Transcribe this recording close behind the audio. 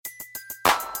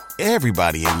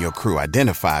Everybody in your crew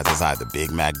identifies as either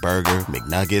Big Mac Burger,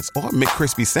 McNuggets, or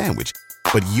McCrispy Sandwich.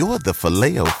 But you're the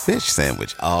Filet-O-Fish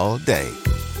Sandwich all day.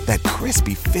 That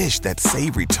crispy fish, that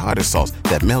savory tartar sauce,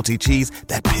 that melty cheese,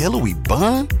 that pillowy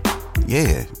bun.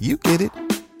 Yeah, you get it.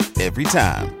 Every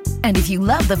time. And if you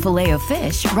love the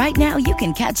Filet-O-Fish, right now you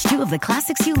can catch two of the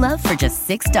classics you love for just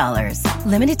 $6.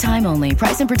 Limited time only.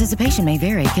 Price and participation may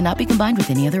vary. Cannot be combined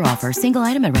with any other offer. Single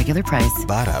item at regular price.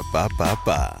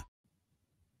 Ba-da-ba-ba-ba.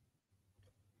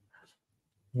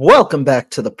 Welcome back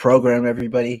to the program,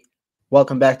 everybody.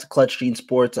 Welcome back to Clutch Gene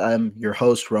Sports. I'm your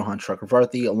host, Rohan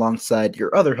Chakravarthy, alongside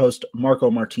your other host, Marco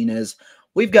Martinez.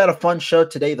 We've got a fun show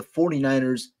today. The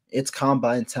 49ers, it's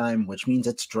combine time, which means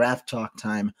it's draft talk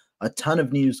time. A ton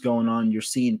of news going on. You're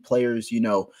seeing players,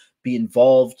 be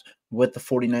involved with the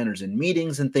 49ers in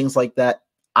meetings and things like that.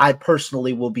 I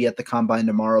personally will be at the combine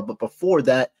tomorrow, but before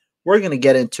that, we're going to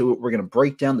get into it. We're going to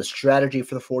break down the strategy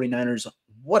for the 49ers,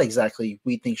 what exactly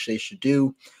we think they should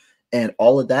do, and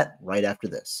all of that right after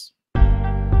this.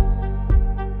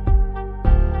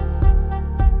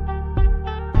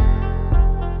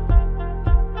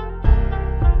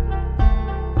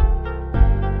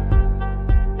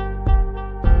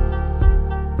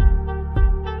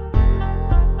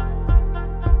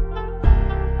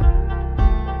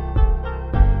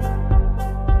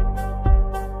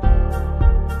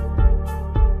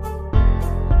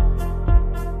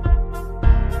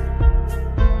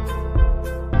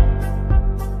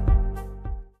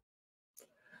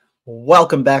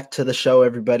 Welcome back to the show,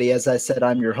 everybody. As I said,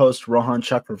 I'm your host, Rohan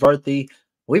Chakravarthy.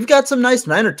 We've got some nice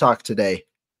Niner talk today,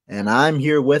 and I'm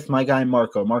here with my guy,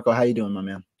 Marco. Marco, how you doing, my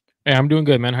man? Hey, I'm doing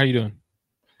good, man. How you doing?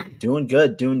 Doing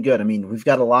good. I mean, we've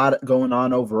got a lot going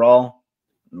on overall.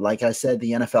 Like I said,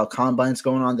 the NFL Combine's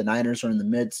going on. The Niners are in the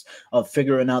midst of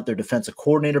figuring out their defensive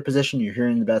coordinator position. You're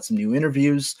hearing about some new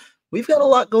interviews. We've got a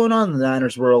lot going on in the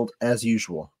Niners world, as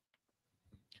usual.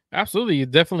 Absolutely.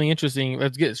 Definitely interesting.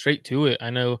 Let's get straight to it. I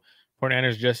know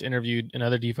 49ers just interviewed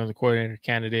another defensive coordinator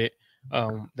candidate.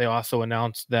 They also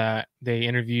announced that they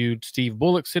interviewed Steve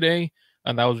Bullock today,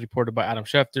 and that was reported by Adam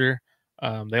Schefter.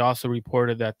 They also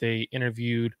reported that they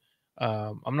interviewed,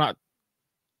 I'm not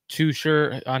too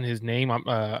sure on his name.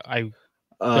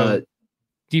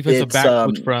 Defensive back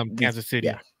coach from Kansas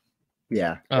City.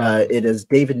 Yeah. It is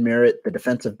David Merritt, the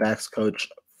defensive backs coach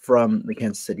from the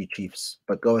Kansas City Chiefs.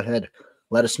 But go ahead.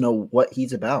 Let us know what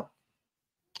he's about.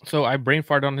 So I brain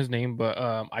farted on his name, but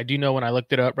I do know when I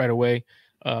looked it up right away,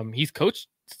 he's coached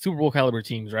Super Bowl caliber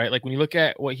teams, right? Like when you look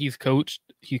at what he coached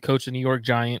the New York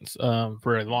Giants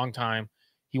for a long time.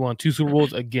 He won 2 Super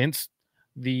Bowls against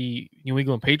the New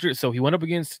England Patriots. So he went up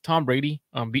against Tom Brady,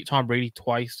 beat Tom Brady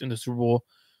twice in the Super Bowl.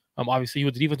 Obviously, he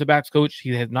was the defensive backs coach.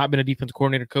 He has not been a defensive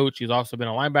coordinator coach. He's also been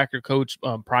a linebacker coach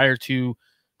prior to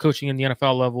coaching in the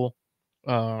NFL level.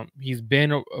 He's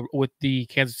been with the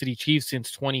Kansas City Chiefs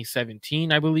since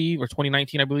 2017, I believe, or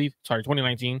 2019, I believe. Sorry,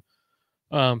 2019.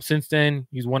 Since then,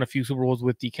 he's won a few Super Bowls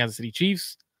with the Kansas City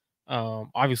Chiefs.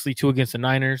 Obviously, 2 against the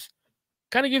Niners.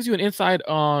 Kind of gives you an insight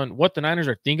on what the Niners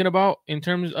are thinking about in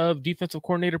terms of defensive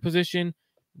coordinator position.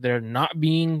 They're not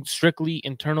being strictly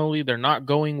internally. They're not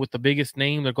going with the biggest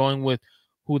name. They're going with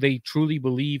who they truly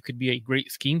believe could be a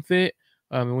great scheme fit.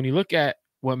 And when you look at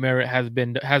what Merritt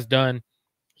has done,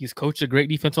 he's coached a great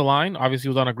defensive line. Obviously, he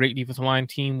was on a great defensive line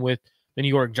team with the New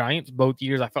York Giants. Both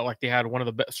years, I felt like they had one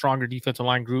of the stronger defensive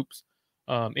line groups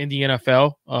in the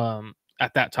NFL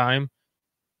at that time.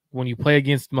 When you play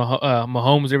against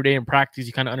Mahomes every day in practice,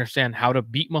 you kind of understand how to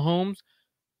beat Mahomes.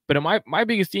 But my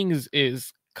biggest thing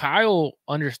is Kyle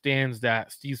understands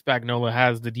that Steve Spagnuolo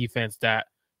has the defense that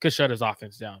could shut his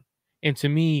offense down. And to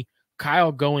me,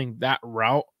 Kyle going that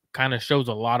route kind of shows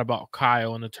a lot about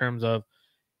Kyle in the terms of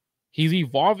he's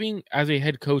evolving as a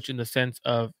head coach in the sense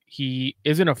of he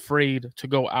isn't afraid to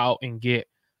go out and get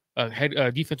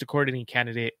a defensive coordinating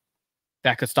candidate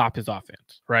that could stop his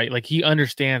offense, right? Like he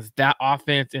understands that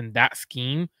offense and that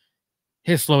scheme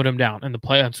has slowed him down. And the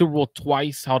play on Super Bowl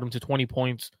twice held him to 20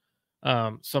 points. So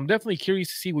I'm definitely curious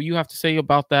to see what you have to say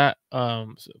about that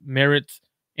Merritt's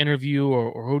interview,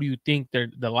 or who do you think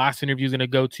the last interview is going to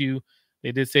go to?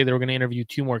 They did say they were going to interview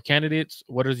 2 more candidates.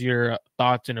 What is your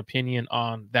thoughts and opinion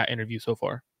on that interview so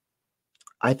far?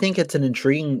 I think it's an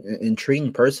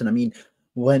intriguing person. I mean,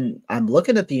 when I'm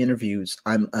looking at the interviews,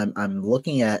 I'm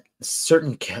looking at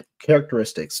certain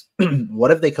characteristics.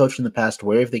 What have they coached in the past?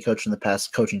 Where have they coached in the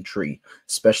past coaching tree,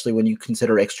 especially when you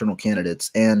consider external candidates?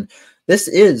 And this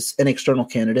is an external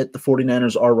candidate. The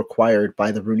 49ers are required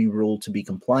by the Rooney Rule to be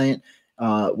compliant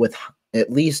with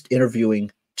at least interviewing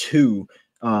 2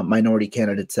 minority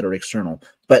candidates that are external.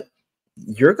 But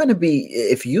you're going to be,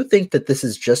 if you think that this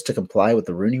is just to comply with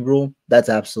the Rooney Rule, that's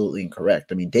absolutely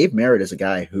incorrect. I mean, Dave Merritt is a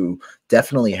guy who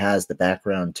definitely has the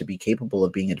background to be capable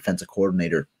of being a defensive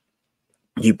coordinator.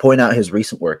 You point out his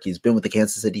recent work. He's been with the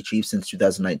Kansas City Chiefs since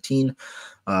 2019.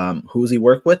 Who does he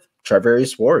work with?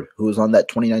 Charvarius Ward, who was on that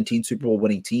 2019 Super Bowl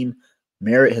winning team.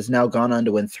 Merritt has now gone on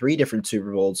to win 3 different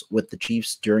Super Bowls with the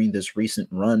Chiefs during this recent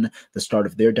run, the start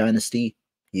of their dynasty.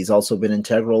 He's also been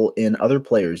integral in other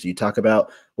players. You talk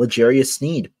about L'Jarius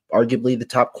Sneed, arguably the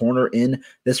top corner in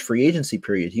this free agency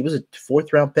period. He was a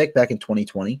 4th-round pick back in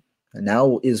 2020, and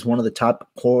now is one of the top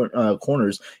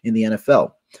corners in the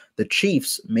NFL. The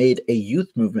Chiefs made a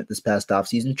youth movement this past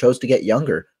offseason, chose to get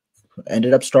younger,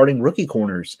 ended up starting rookie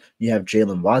corners. You have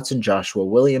Jalen Watson, Joshua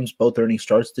Williams, both earning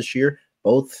starts this year,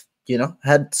 both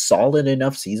had solid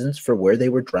enough seasons for where they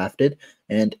were drafted.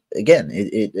 And again,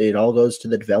 it all goes to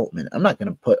the development. I'm not going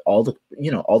to put all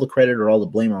the credit or all the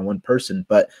blame on one person,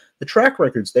 but the track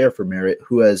record's there for Merritt,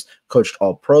 who has coached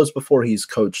all pros before. He's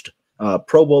coached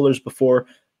Pro Bowlers before,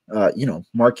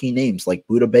 marquee names like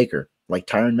Budda Baker, like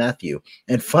Tyrann Mathieu.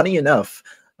 And funny enough,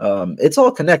 it's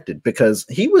all connected because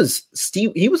he was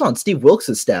on Steve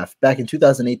Wilks' staff back in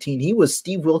 2018. He was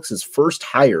Steve Wilks' first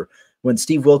hire when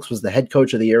Steve Wilks was the head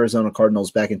coach of the Arizona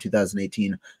Cardinals back in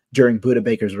 2018 during Budda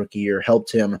Baker's rookie year,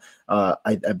 helped him,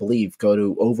 I believe, go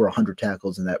to over 100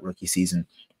 tackles in that rookie season.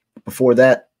 Before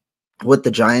that, with the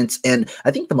Giants, and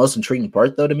I think the most intriguing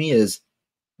part, though, to me is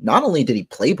not only did he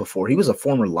play before, he was a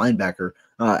former linebacker,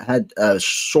 had a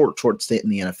short stint in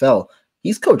the NFL.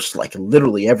 He's coached like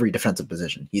literally every defensive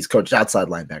position. He's coached outside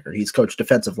linebacker. He's coached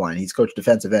defensive line. He's coached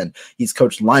defensive end. He's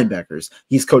coached linebackers.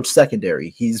 He's coached secondary.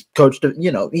 He's coached,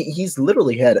 he's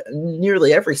literally had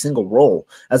nearly every single role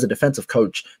as a defensive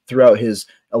coach throughout his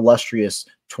illustrious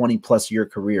 20-plus year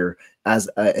career as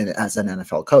an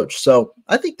NFL coach. So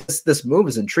I think this move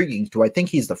is intriguing. Do I think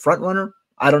he's the front runner?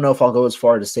 I don't know if I'll go as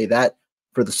far to say that,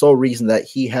 for the sole reason that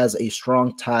he has a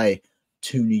strong tie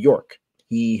to New York.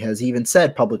 He has even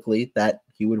said publicly that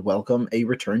he would welcome a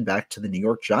return back to the New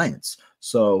York Giants.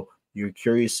 So you're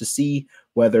curious to see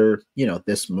whether,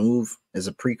 this move is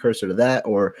a precursor to that,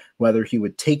 or whether he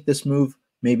would take this move.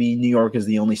 Maybe New York is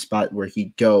the only spot where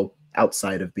he'd go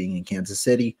outside of being in Kansas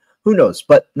City. Who knows?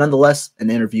 But nonetheless,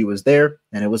 an interview was there,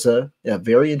 and it was a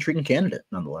very intriguing candidate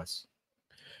nonetheless.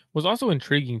 What's also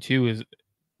intriguing, too, is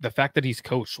the fact that he's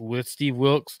coached with Steve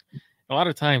Wilks. A lot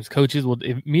of times coaches will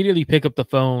immediately pick up the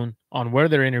phone on where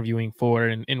they're interviewing for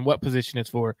and in what position it's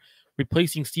for.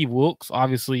 Replacing Steve Wilks,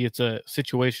 obviously it's a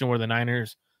situation where the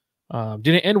Niners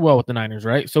didn't end well with the Niners,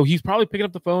 right? So he's probably picking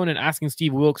up the phone and asking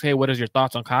Steve Wilks, hey, what is your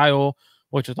thoughts on Kyle?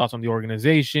 What's your thoughts on the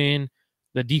organization,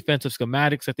 the defensive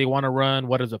schematics that they want to run?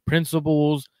 What are the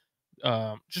principles?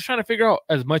 Just trying to figure out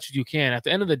as much as you can. At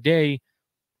the end of the day,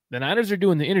 the Niners are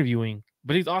doing the interviewing,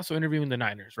 but he's also interviewing the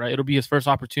Niners, right? It'll be his first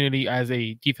opportunity as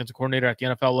a defensive coordinator at the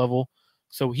NFL level.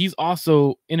 So he's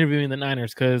also interviewing the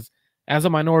Niners because as a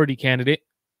minority candidate,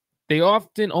 they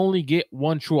often only get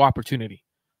one true opportunity.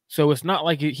 So it's not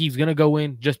like he's going to go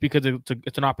in just because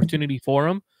it's an opportunity for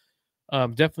him.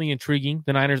 Definitely intriguing.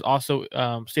 The Niners also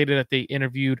stated that they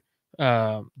interviewed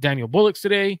Daniel Bullocks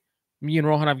today. Me and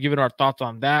Rohan have given our thoughts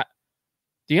on that.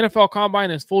 The NFL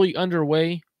Combine is fully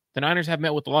underway. The Niners have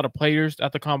met with a lot of players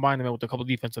at the Combine. They met with a couple of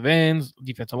defensive ends,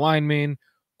 defensive linemen,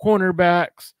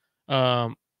 cornerbacks.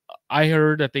 I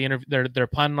heard that they're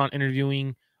planning on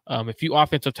interviewing a few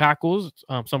offensive tackles.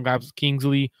 Some guys,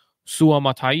 Kingsley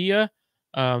Suamataia.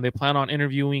 They plan on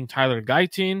interviewing Tyler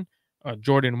Guyton,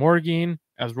 Jordan Morgan,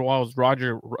 as well as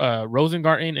Roger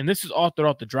Rosengarten. And this is all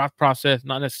throughout the draft process,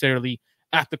 not necessarily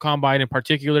at the Combine in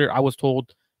particular. I was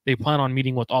told they plan on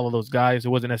meeting with all of those guys. It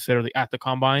wasn't necessarily at the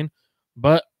Combine.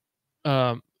 But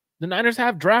the Niners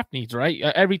have draft needs, right?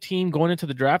 Every team going into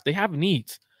the draft, they have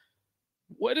needs.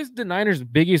 What is the Niners'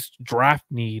 biggest draft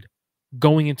need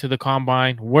going into the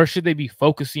Combine? Where should they be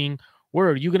focusing? Where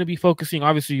are you going to be focusing?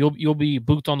 Obviously, you'll be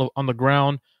boots on the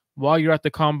ground while you're at the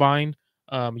Combine.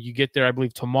 You get there, I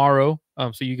believe, tomorrow.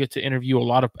 So you get to interview a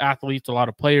lot of athletes, a lot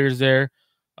of players there.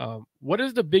 What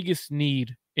is the biggest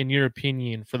need, in your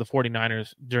opinion, for the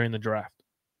 49ers during the draft?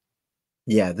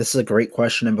 Yeah, this is a great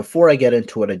question. And before I get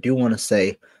into it, I do want to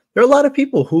say there are a lot of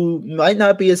people who might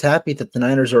not be as happy that the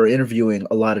Niners are interviewing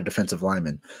a lot of defensive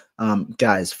linemen.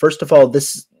 Guys, first of all,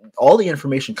 all the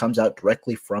information comes out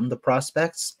directly from the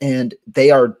prospects, and they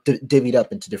are divvied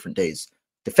up into different days.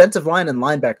 Defensive line and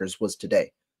linebackers was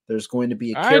today. There's going to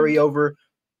be a carryover.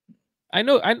 I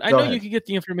know you can get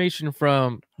the information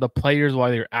from the players while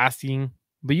they're asking,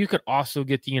 but you could also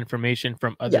get the information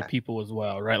from other people as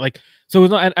well, right? Like, so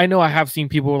it's not, I know I have seen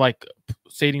people like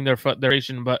stating their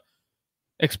frustration, but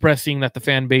expressing that the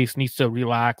fan base needs to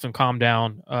relax and calm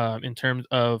down in terms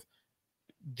of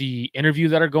the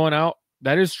interviews that are going out.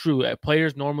 That is true.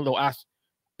 Players normally they'll ask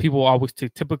people always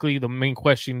typically the main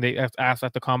question they ask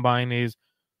at the combine is,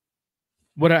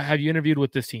 "What have you interviewed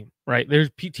with this team?" Right? There's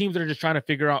teams that are just trying to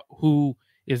figure out who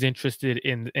is interested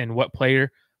in what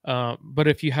player. But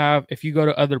if you go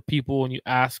to other people and you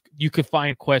ask, you could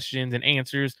find questions and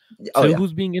answers to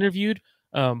who's being interviewed.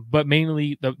 But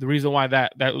mainly the reason why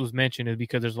that was mentioned is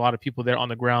because there's a lot of people there on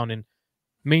the ground, and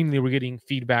mainly we're getting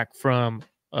feedback from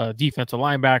defensive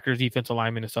linebackers, defensive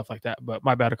linemen, and stuff like that. But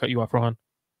my bad to cut you off, Rohan.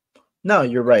 No,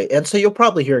 you're right. And so you'll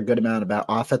probably hear a good amount about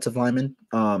offensive linemen.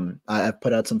 I've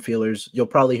put out some feelers. You'll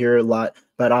probably hear a lot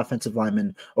about offensive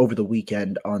linemen over the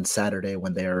weekend on Saturday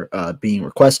when they're being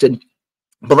requested.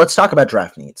 But let's talk about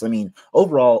draft needs. I mean,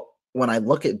 overall, when I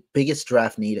look at biggest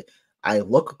draft need, I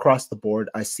look across the board.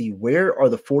 I see where are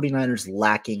the 49ers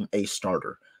lacking a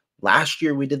starter. Last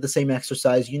year, we did the same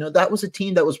exercise. That was a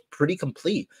team that was pretty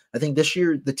complete. I think this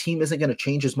year, the team isn't going to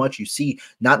change as much. You see,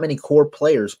 not many core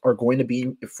players are going to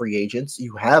be free agents.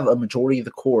 You have a majority of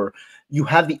the core. You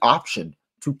have the option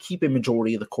to keep a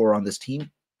majority of the core on this team.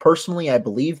 Personally, I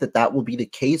believe that will be the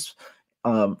case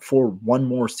for one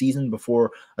more season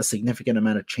before a significant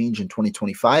amount of change in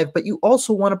 2025. But you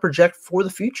also want to project for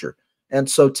the future. And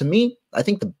so to me, I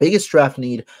think the biggest draft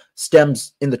need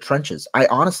stems in the trenches. I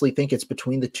honestly think it's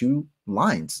between the two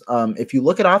lines. If you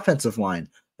look at offensive line,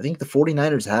 I think the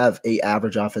 49ers have an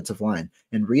average offensive line,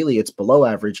 and really it's below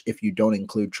average if you don't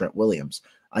include Trent Williams.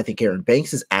 I think Aaron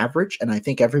Banks is average, and I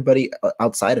think everybody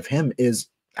outside of him is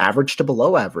average to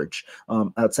below average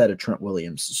outside of Trent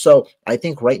Williams. So I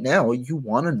think right now you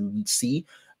want to see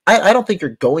I don't think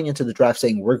you're going into the draft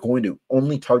saying we're going to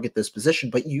only target this position,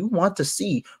 but you want to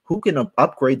see who can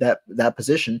upgrade that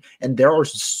position. And there are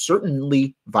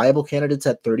certainly viable candidates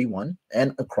at 31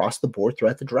 and across the board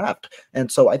throughout the draft.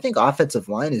 And so I think offensive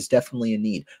line is definitely a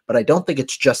need, but I don't think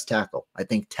it's just tackle. I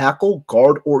think tackle,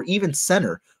 guard, or even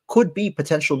center could be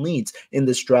potential needs in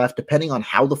this draft, depending on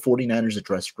how the 49ers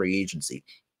address free agency.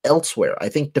 Elsewhere, I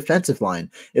think defensive line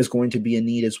is going to be a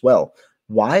need as well.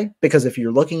 Why? Because if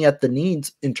you're looking at the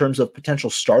needs in terms of potential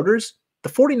starters, the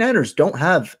 49ers don't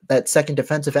have that second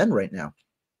defensive end right now.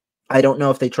 I don't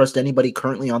know if they trust anybody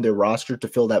currently on their roster to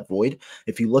fill that void.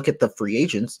 If you look at the free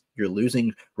agents, you're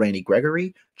losing Randy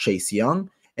Gregory, Chase Young,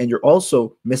 and you're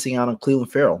also missing out on Clelin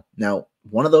Ferrell. Now,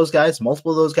 one of those guys,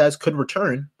 multiple of those guys could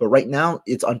return, but right now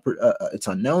it's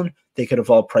unknown. They could have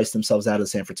all priced themselves out of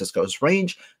San Francisco's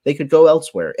range. They could go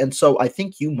elsewhere. And so I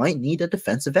think you might need a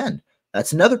defensive end.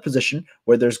 That's another position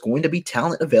where there's going to be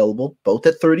talent available both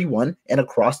at 31 and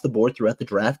across the board throughout the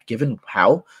draft, given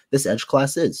how this edge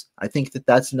class is. I think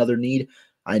that's another need.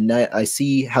 I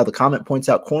see how the comment points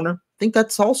out corner. I think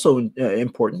that's also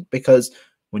important because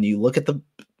when you look at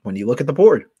the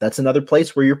board, that's another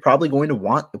place where you're probably going to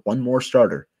want one more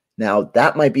starter. Now,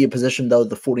 that might be a position, though,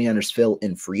 the 49ers fill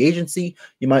in free agency.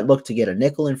 You might look to get a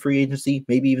nickel in free agency,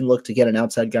 maybe even look to get an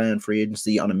outside guy on free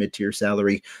agency on a mid-tier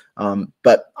salary.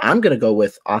 But I'm going to go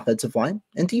with offensive line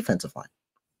and defensive line.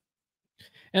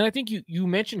 And I think you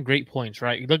mentioned great points,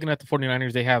 right? You're looking at the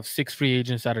 49ers, they have 6 free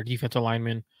agents that are defensive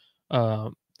linemen.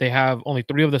 They have only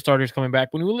 3 of the starters coming back.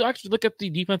 When we actually look at the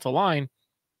defensive line,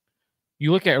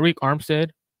 you look at Arik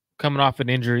Armstead coming off an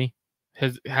injury,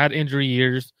 has had injury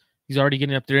years. He's already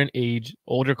getting up there in age,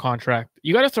 older contract.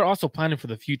 You got to start also planning for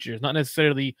the future. It's not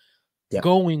necessarily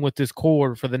going with this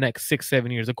core for the next 6-7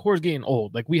 years. The core is getting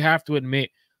old. Like, we have to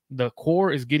admit the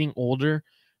core is getting older.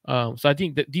 So I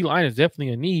think that D-line is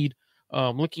definitely a need.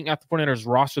 Looking at the 49ers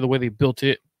roster, the way they built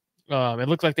it, it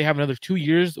looks like they have another 2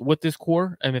 years with this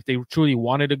core. And if they truly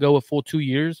wanted to go a full 2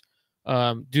 years,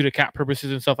 due to cap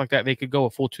purposes and stuff like that, they could go a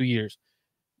full 2 years.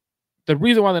 The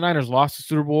reason why the Niners lost the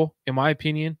Super Bowl, in my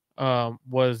opinion,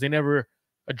 was they never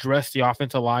addressed the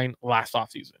offensive line last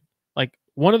offseason. Like,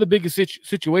 one of the biggest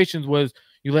situations was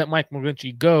you let Mike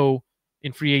McGlinchey go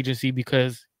in free agency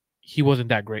because he wasn't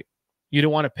that great. You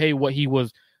didn't want to pay what he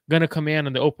was going to command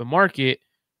in the open market,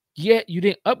 yet you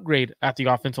didn't upgrade at the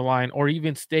offensive line or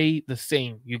even stay the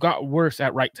same. You got worse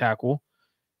at right tackle.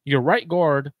 Your right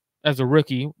guard, as a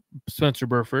rookie, Spencer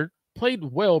Burford, played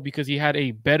well because he had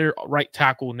a better right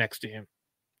tackle next to him.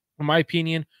 In my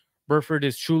opinion, Burford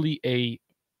is truly a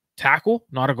tackle,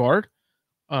 not a guard.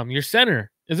 Your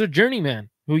center is a journeyman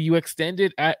who you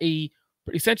extended at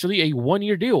essentially a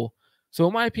 1-year deal. So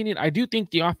in my opinion, I do think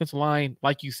the offensive line,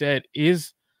 like you said,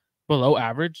 is below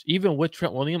average. Even with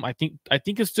Trent Williams, I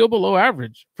think it's still below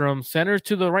average. From center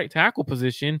to the right tackle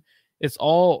position, it's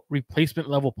all replacement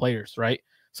level players, right?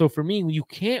 So for me, you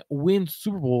can't win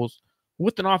Super Bowls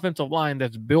with an offensive line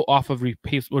that's built off of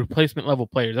replacement level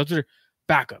players. Those are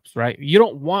backups, right? You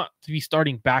don't want to be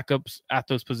starting backups at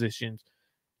those positions.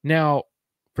 Now,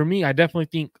 for me, I definitely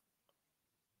think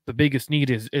the biggest need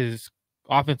is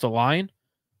offensive line,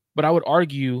 but I would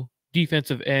argue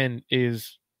defensive end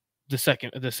is the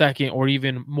second, or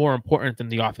even more important than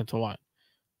the offensive line.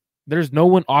 There's no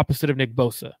one opposite of Nick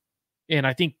Bosa. And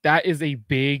I think that is a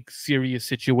big, serious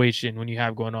situation when you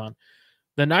have going on.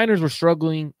 The Niners were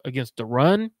struggling against the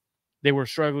run. They were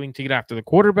struggling to get after the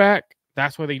quarterback.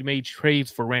 That's why they made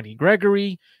trades for Randy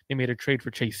Gregory. They made a trade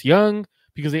for Chase Young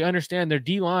because they understand their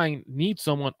D-line needs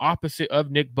someone opposite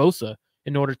of Nick Bosa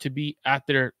in order to be at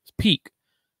their peak.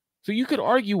 So you could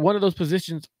argue one of those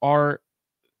positions are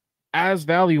as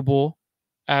valuable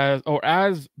as, or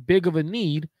as big of a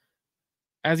need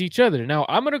as each other. Now,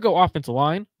 I'm going to go offensive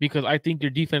line because I think your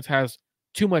defense has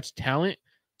too much talent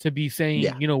to be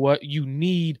saying, you know what, you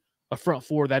need a front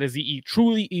four that is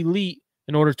truly elite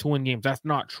in order to win games. That's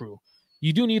not true.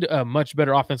 You do need a much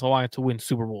better offensive line to win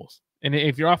Super Bowls. And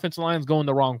if your offensive line is going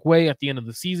the wrong way at the end of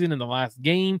the season, in the last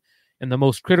game, in the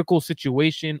most critical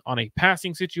situation on a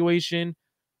passing situation,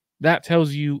 that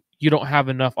tells you you don't have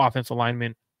enough offensive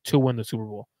linemen to win the Super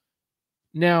Bowl.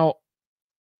 Now,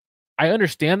 I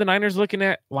understand the Niners looking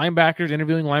at linebackers,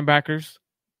 interviewing linebackers,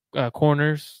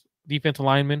 corners, defensive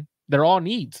linemen. They're all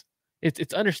needs.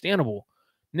 It's understandable.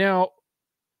 Now,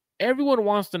 everyone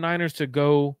wants the Niners to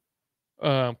go.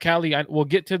 Callie, we'll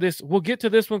get to this. We'll get to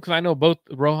this one because I know both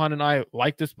Rohan and I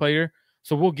like this player.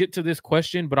 So we'll get to this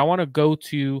question, but I want to go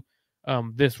to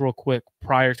this real quick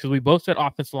prior, because we both said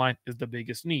offensive line is the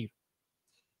biggest need.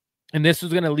 And this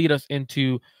is going to lead us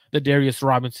into the Darius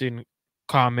Robinson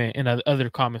comment and other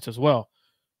comments as well.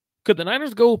 Could the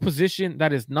Niners go a position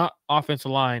that is not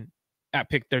offensive line at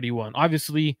pick 31?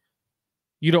 Obviously,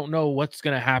 you don't know what's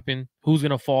going to happen, who's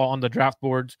going to fall on the draft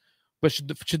boards, but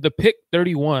should the pick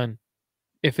 31,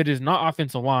 if it is not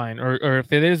offensive line, or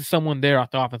if it is someone there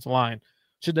off the offensive line,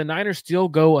 should the Niners still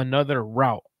go another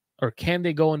route, or can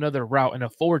they go another route and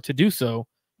afford to do so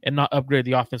and not upgrade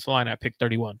the offensive line at pick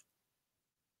 31?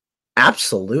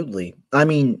 Absolutely. I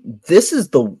mean, this is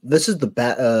the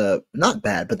bad, not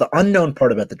bad, but the unknown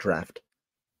part about the draft.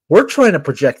 We're trying to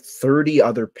project 30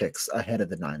 other picks ahead of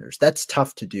the Niners. That's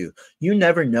tough to do. You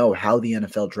never know how the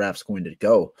NFL draft's going to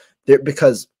go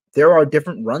because there are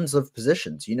different runs of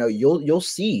positions. You know, you'll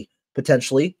see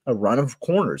potentially a run of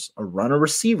corners, a run of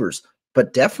receivers,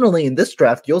 but definitely in this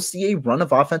draft, you'll see a run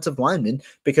of offensive linemen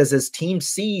because as teams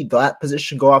see that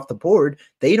position go off the board,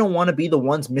 they don't want to be the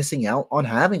ones missing out on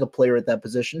having a player at that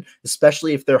position,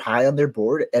 especially if they're high on their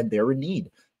board and they're in need.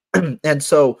 And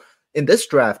so in this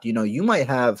draft, you know, you might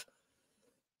have,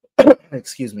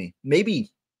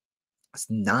 maybe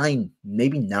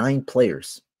nine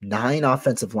players, 9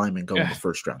 offensive linemen go in the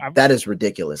first round. That is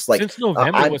ridiculous. Like since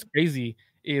November, what's crazy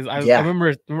is I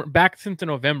remember back since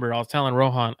November, I was telling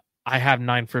Rohan I have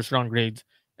 9 first-round grades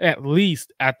at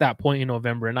least at that point in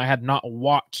November, and I had not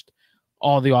watched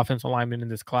all the offensive linemen in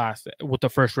this class with the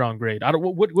first-round grade.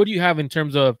 What do you have in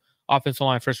terms of offensive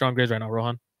line first-round grades right now,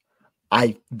 Rohan?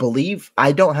 I believe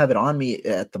I don't have it on me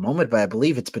at the moment, but I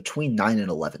believe it's between 9 and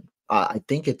 11. I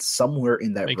think it's somewhere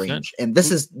in that range. Sense. And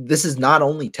this is not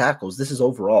only tackles. This is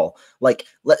overall. Like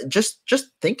just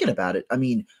thinking about it. I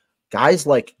mean, guys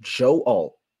like Joe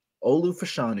Alt, Olu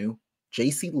Fashanu,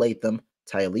 J.C. Latham,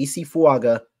 Tyalisi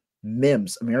Fuaga,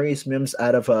 Marius Mims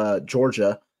out of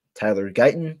Georgia, Tyler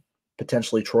Guyton,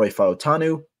 potentially Troy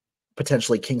Fautanu,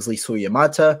 potentially Kingsley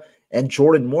Suyamata, and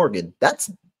Jordan Morgan. That's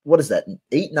what is that?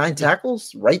 8, 9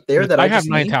 tackles right there that I have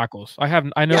 9 tackles.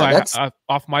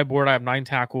 Off my board, I have 9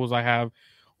 tackles. I have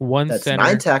one that's center.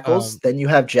 9 tackles. Then you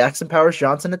have Jackson Powers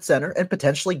Johnson at center and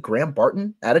potentially Graham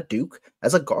Barton out of Duke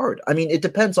as a guard. I mean, it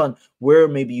depends on where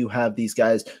maybe you have these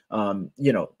guys,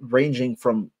 ranging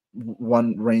from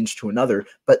one range to another,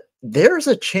 but there's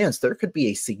a chance there could be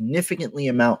a significant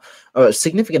amount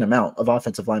of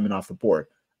offensive linemen off the board.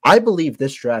 I believe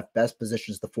this draft best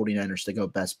positions the 49ers to go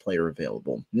best player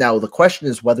available. Now, the question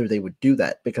is whether they would do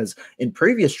that, because in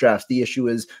previous drafts, the issue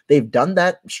is they've done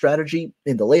that strategy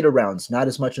in the later rounds, not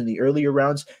as much in the earlier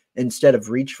rounds, instead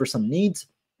of reach for some needs,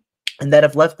 and that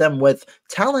have left them with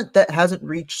talent that hasn't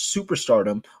reached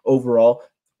superstardom overall,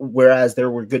 whereas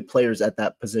there were good players at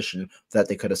that position that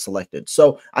they could have selected.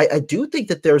 So I do think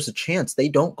that there's a chance they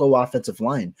don't go offensive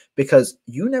line, because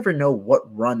you never know what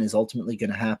run is ultimately going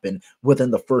to happen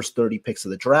within the first 30 picks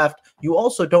of the draft. You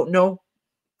also don't know,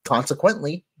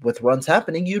 consequently, with runs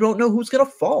happening, you don't know who's going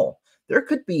to fall. There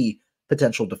could be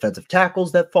potential defensive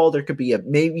tackles that fall. There could be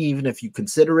maybe even if you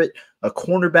consider it a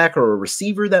cornerback or a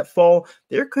receiver that fall.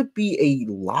 There could be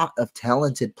a lot of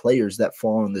talented players that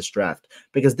fall in this draft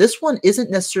because this one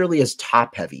isn't necessarily as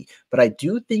top heavy, but I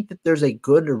do think that there's a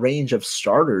good range of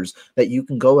starters that you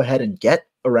can go ahead and get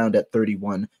around at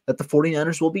 31 that the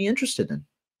 49ers will be interested in.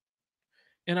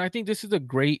 And I think this is a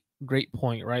great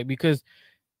point, right? Because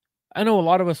I know a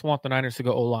lot of us want the Niners to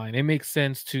go O-line. It makes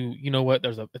sense to, you know what,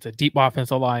 it's a deep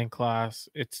offensive line class.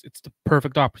 It's the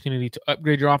perfect opportunity to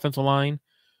upgrade your offensive line.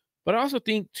 But I also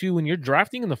think too, when you're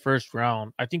drafting in the first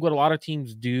round, I think what a lot of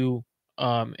teams do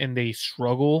and they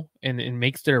struggle and it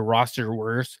makes their roster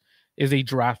worse is they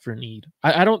draft for need.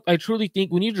 I truly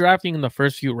think when you're drafting in the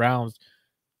first few rounds,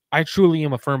 I truly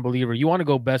am a firm believer. You want to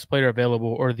go best player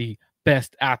available or the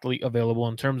best athlete available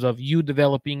in terms of you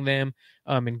developing them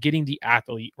and getting the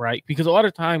athlete, right? Because a lot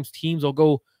of times teams will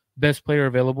go best player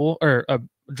available or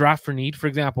draft for need. For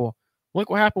example, look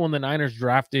what happened when the Niners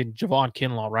drafted Javon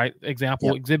Kinlaw, right?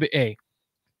 Example, Exhibit A,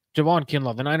 Javon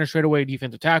Kinlaw. The Niners straight away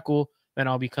defensive tackle, then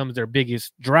all becomes their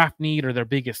biggest draft need or their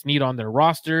biggest need on their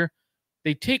roster.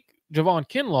 They take Javon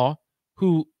Kinlaw,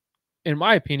 who, in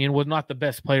my opinion, was not the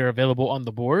best player available on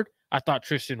the board. I thought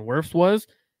Tristan Wirfs was.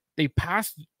 They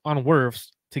passed on Wirfs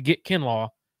to get Kinlaw,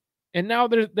 and now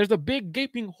there's a big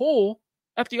gaping hole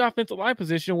at the offensive line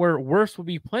position where Wirfs will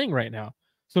be playing right now.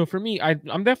 So for me,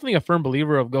 I'm definitely a firm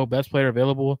believer of go best player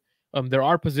available. There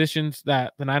are positions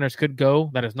that the Niners could go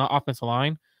that is not offensive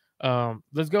line.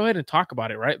 Let's go ahead and talk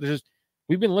about it, right?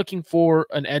 We've been looking for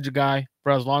an edge guy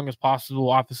for as long as possible.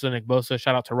 Opposite Nick Bosa,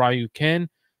 shout out to Ryu Ken.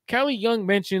 Kelly Young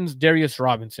mentions Darius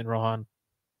Robinson, Rohan.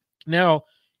 Now,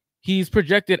 he's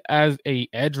projected as a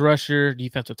edge rusher,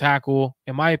 defensive tackle.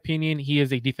 In my opinion, he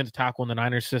is a defensive tackle in the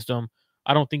Niners system.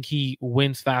 I don't think he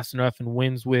wins fast enough and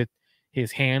wins with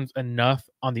his hands enough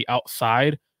on the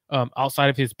outside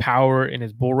of his power and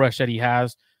his bull rush that he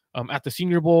has. At the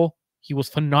Senior Bowl, he was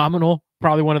phenomenal,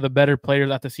 probably one of the better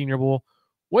players at the Senior Bowl.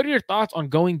 What are your thoughts on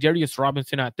going Darius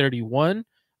Robinson at 31,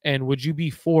 and would you be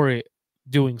for it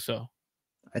doing so?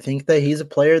 I think that he's a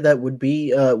player that would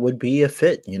be a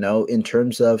fit, in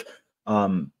terms of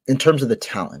the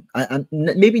talent.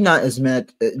 Maybe not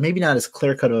as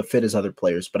clear cut of a fit as other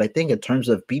players, but I think in terms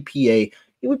of BPA,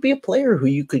 he would be a player who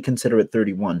you could consider at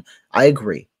 31. I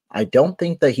agree. I don't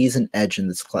think that he's an edge in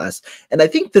this class, and I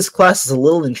think this class is a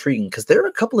little intriguing because there are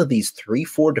a couple of these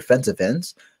 3-4 defensive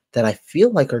ends that I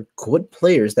feel like are good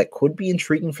players that could be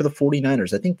intriguing for the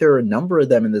 49ers. I think there are a number of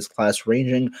them in this class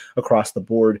ranging across the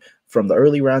board from the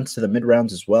early rounds to the mid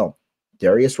rounds as well.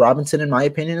 Darius Robinson, in my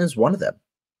opinion, is one of them.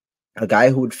 A guy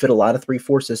who would fit a lot of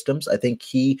 3-4 systems. I think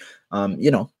he's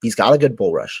got a good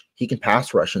bull rush. He can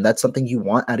pass rush, and that's something you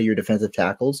want out of your defensive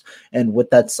tackles. And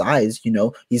with that size,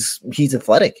 he's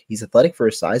athletic. He's athletic for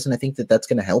his size, and I think that that's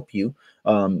going to help you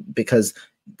because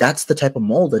that's the type of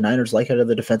mold the Niners like out of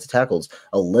the defensive tackles.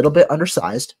 A little bit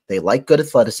undersized. They like good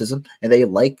athleticism, and they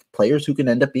like players who can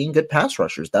end up being good pass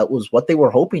rushers. That was what they were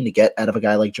hoping to get out of a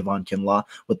guy like Javon Kinlaw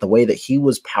with the way that he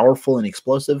was powerful and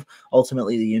explosive.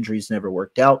 Ultimately, the injuries never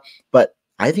worked out, but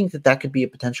I think that could be a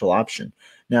potential option.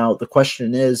 Now, the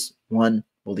question is, 1,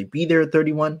 will he be there at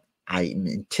 31? I'm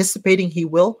anticipating he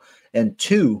will. And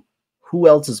 2, who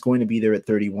else is going to be there at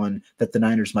 31 that the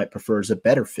Niners might prefer as a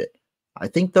better fit? I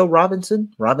think, though, Robinson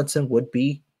would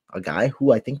be a guy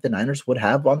who I think the Niners would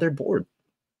have on their board.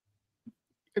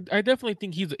 I definitely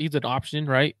think he's an option,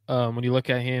 right? When you look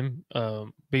at him,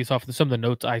 based off of some of the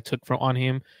notes I took on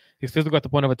him, he's physical at the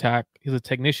point of attack. He's a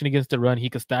technician against the run. He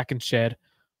can stack and shed.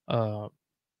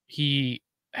 He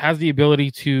has the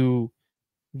ability to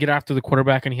get after the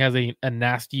quarterback, and he has a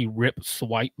nasty rip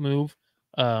swipe move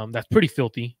that's pretty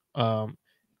filthy.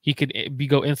 He could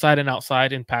go inside and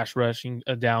outside in pass rushing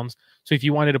downs. So if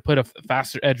you wanted to put a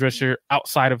faster edge rusher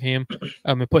outside of him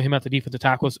and put him at the defensive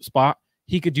tackle spot,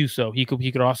 he could do so. He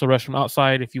could also rush from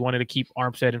outside if you wanted to keep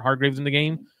Armstead and Hargraves in the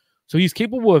game. So he's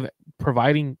capable of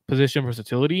providing position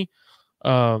versatility.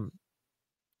 But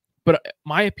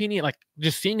my opinion, like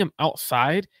just seeing him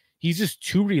outside, he's just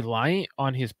too reliant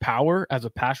on his power as a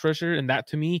pass rusher. And that,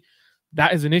 to me,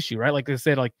 that is an issue, right? Like I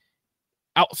said, like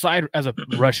outside as a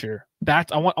rusher,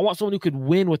 I want someone who could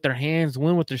win with their hands,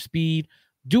 win with their speed,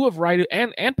 do a variety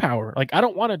and power. Like I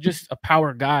don't want just a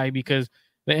power guy, because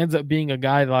that ends up being a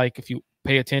guy like, if you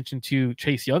pay attention to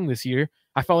Chase Young this year,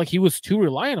 I felt like he was too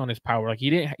reliant on his power. Like he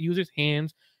didn't use his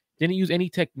hands, didn't use any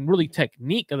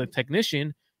technique of the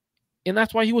technician. And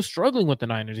that's why he was struggling with the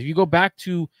Niners. If you go back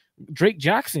to Drake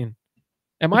Jackson,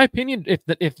 in my opinion,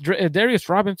 if Darius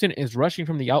Robinson is rushing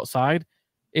from the outside,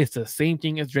 it's the same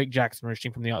thing as Drake Jackson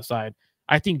rushing from the outside.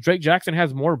 I think Drake Jackson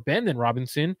has more bend than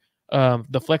Robinson.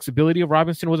 The flexibility of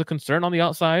Robinson was a concern on the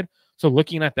outside. So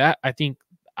looking at that, I think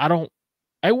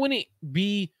I wouldn't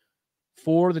be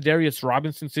for the Darius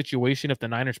Robinson situation if the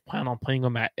Niners plan on playing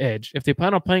him at edge. If they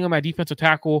plan on playing him at defensive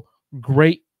tackle,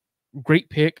 great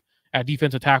pick at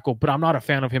defensive tackle, but I'm not a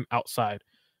fan of him outside.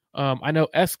 I know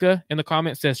Eska in the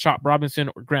comments says Chop Robinson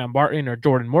or Graham Barton or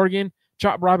Jordan Morgan.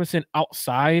 Chop Robinson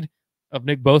outside of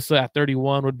Nick Bosa at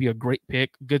 31 would be a great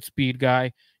pick. Good speed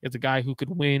guy. It's a guy who could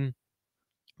win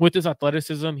with his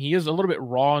athleticism. He is a little bit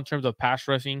raw in terms of pass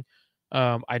rushing.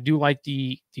 I do like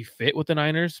the fit with the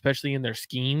Niners, especially in their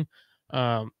scheme.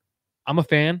 I'm a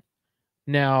fan.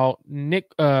 Now, Nick,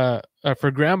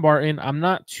 for Graham Barton, I'm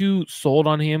not too sold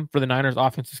on him for the Niners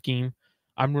offensive scheme.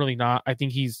 I'm really not. I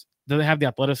think doesn't have the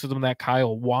athleticism that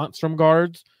Kyle wants from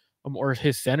guards or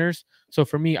his centers. So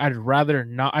for me, I'd rather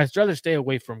stay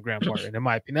away from Graham Barton, in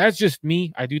my opinion. That's just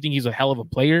me. I do think he's a hell of a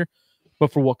player,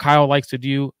 but for what Kyle likes to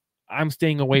do, I'm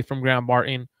staying away from Graham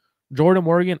Barton. Jordan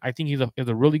Morgan, I think he's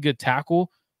a really good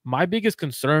tackle. My biggest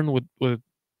concern with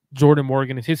Jordan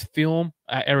Morgan is his film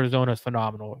at Arizona is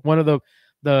phenomenal. One of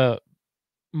the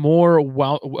more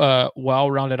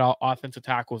well-rounded out offensive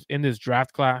tackles in this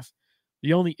draft class.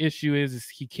 The only issue is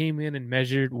he came in and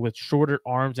measured with shorter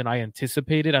arms than I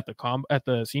anticipated at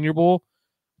the Senior Bowl.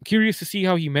 I'm curious to see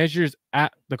how he measures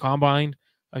at the combine.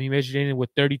 He measured in with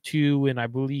 32 and I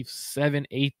believe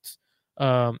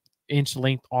 7/8 inch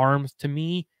length arms. To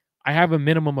me, I have a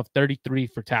minimum of 33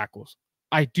 for tackles.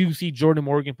 I do see Jordan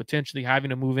Morgan potentially having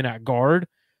to move in at guard,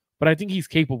 but I think he's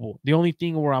capable. The only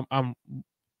thing where I'm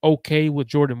okay with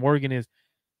Jordan Morgan is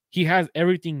he has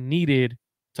everything needed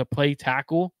to play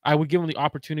tackle. I would give him the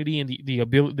opportunity and the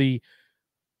ability,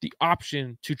 the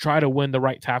option to try to win the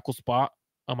right tackle spot.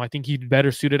 I think he'd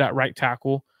better suited at right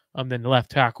tackle than left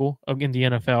tackle in the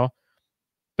NFL,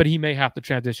 but he may have to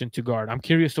transition to guard. I'm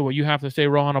curious to what you have to say,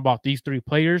 Rohan, about these three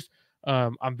players.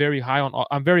 I'm very high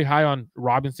on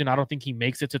Robinson. I don't think he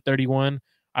makes it to 31.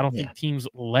 I don't think teams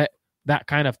let that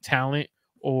kind of talent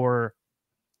or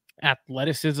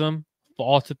athleticism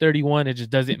fall to 31. It just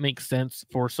doesn't make sense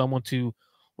for someone to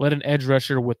let an edge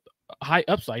rusher with high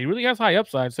upside. He really has high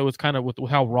upside, so it's kind of with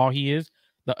how raw he is.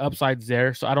 The upside's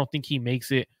there, so I don't think he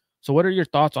makes it. So what are your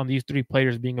thoughts on these three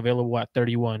players being available at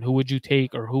 31? Who would you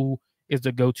take, or who is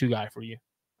the go-to guy for you?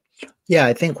 Yeah,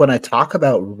 I think when I talk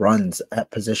about runs at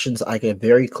positions, I can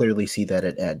very clearly see that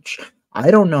at edge.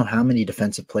 I don't know how many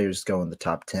defensive players go in the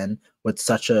top 10 with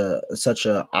such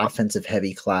a offensive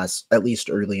heavy class, at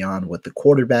least early on, with the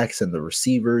quarterbacks and the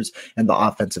receivers and the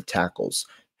offensive tackles.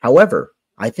 However,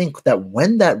 I think that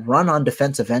when that run on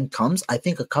defensive end comes, I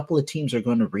think a couple of teams are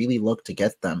going to really look to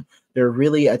get them. There are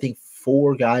really, I think,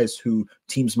 4 guys who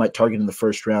teams might target in the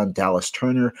first round: Dallas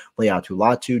Turner, Laiatu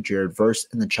Latu, Jared Verse,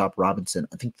 and then Chop Robinson.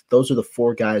 I think those are the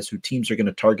 4 guys who teams are going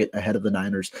to target ahead of the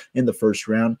Niners in the first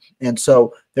round. And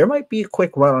so there might be a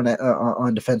quick run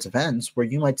on defensive ends where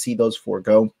you might see those 4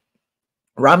 go.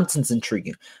 Robinson's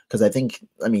intriguing because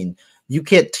I mean, you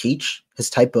can't teach his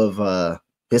type of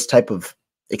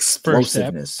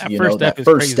explosiveness. That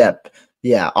first step,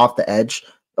 off the edge.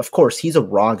 Of course, he's a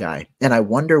raw guy, and I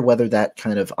wonder whether that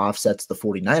kind of offsets the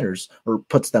 49ers or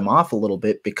puts them off a little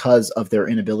bit because of their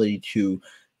inability to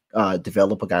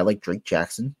develop a guy like Drake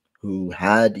Jackson, who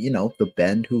had, the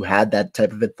bend, who had that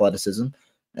type of athleticism,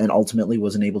 and ultimately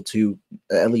wasn't able to,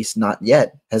 at least not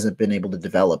yet, hasn't been able to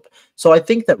develop. So I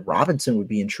think that Robinson would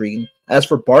be intriguing. As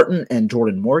for Barton and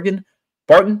Jordan Morgan,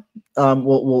 Barton,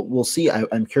 we'll see.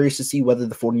 I'm curious to see whether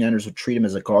the 49ers would treat him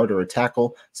as a guard or a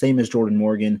tackle, same as Jordan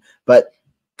Morgan, but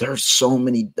there's so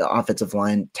many offensive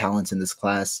line talents in this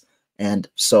class. And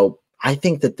so I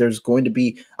think that there's going to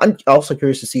be, I'm also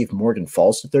curious to see if Morgan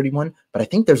falls to 31, but I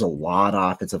think there's a lot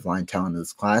of offensive line talent in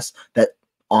this class that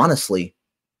honestly,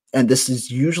 and this is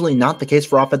usually not the case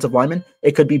for offensive linemen,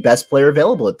 it could be best player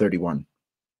available at 31.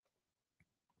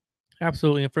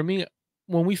 Absolutely. And for me,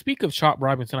 when we speak of Chop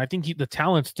Robinson, I think the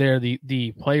talent's there,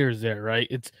 the player's there, right?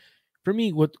 It's, for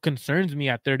me, what concerns me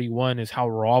at 31 is how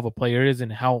raw of a player is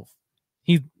and how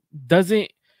he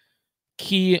doesn't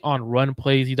key on run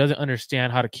plays. He doesn't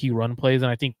understand how to key run plays.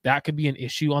 And I think that could be an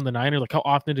issue on the Niners. Like, how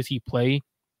often does he play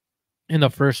in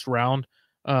the first round?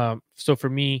 So for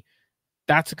me,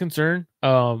 that's a concern.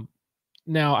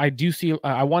 Now I do see,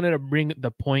 I wanted to bring the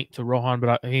point to Rohan,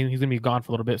 but he's going to be gone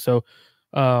for a little bit. So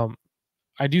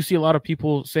I do see a lot of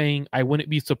people saying, I wouldn't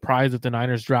be surprised if the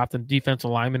Niners draft a defensive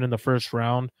lineman in the first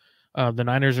round. The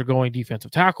Niners are going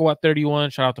defensive tackle at 31.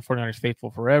 Shout out to 49ers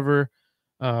faithful forever.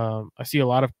 I see a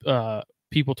lot of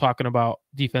people talking about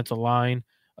defensive line.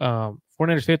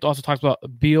 49ers faithful also talks about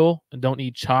Beal and don't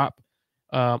need Chop.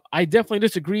 I definitely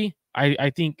disagree.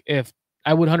 I think if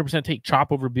I would 100% take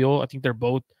Chop over Beal. I think they're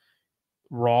both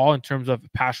raw in terms of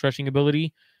pass rushing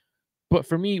ability. But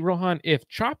for me, Rohan, if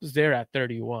Chop is there at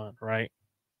 31, right?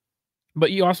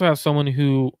 But you also have someone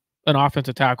who, an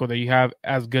offensive tackle that you have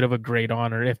as good of a grade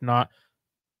on, or if not,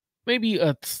 maybe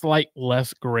a slight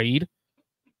less grade.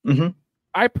 Mm-hmm.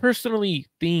 I personally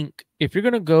think if you're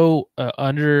going to go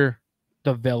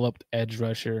underdeveloped edge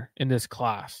rusher in this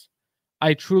class,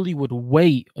 I truly would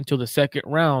wait until the second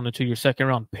round, until your second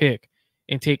round pick,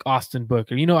 and take Austin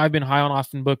Booker. You know, I've been high on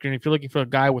Austin Booker, and if you're looking for a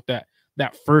guy with that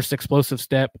first explosive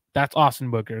step, that's Austin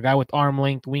Booker, a guy with arm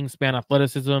length, wingspan,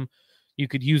 athleticism. You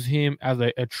could use him as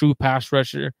a true pass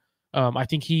rusher. I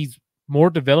think he's more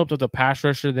developed as a pass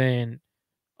rusher than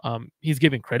he's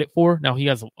given credit for. Now, he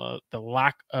has the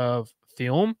lack of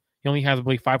film. He only has, I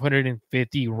believe,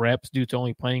 550 reps due to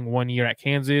only playing 1 year at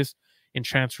Kansas and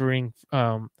transferring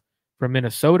from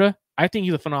Minnesota. I think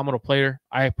he's a phenomenal player.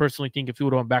 I personally think if he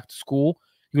would have went back to school,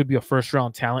 he would be a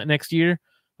first-round talent next year.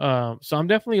 So I'm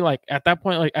definitely like at that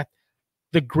point, like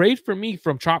the grade for me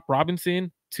from Chop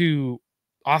Robinson to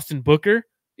Austin Booker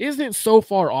isn't so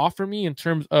far off for me in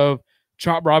terms of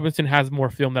Chop Robinson has more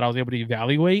film that I was able to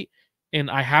evaluate, and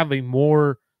I have a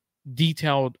more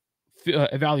detailed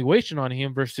evaluation on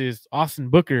him versus Austin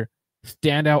Booker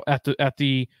stand out at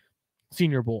the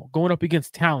Senior Bowl going up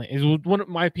against talent. Is one of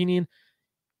my opinion.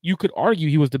 You could argue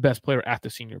he was the best player at the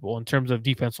Senior Bowl in terms of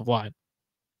defensive line.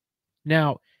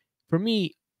 Now, for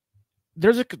me,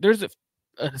 there's a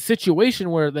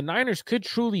situation where the Niners could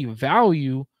truly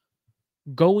value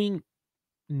going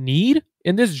need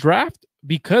in this draft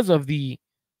because of the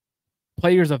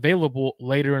players available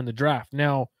later in the draft.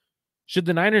 Now, should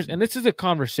the Niners, and this is a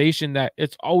conversation that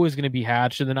it's always going to be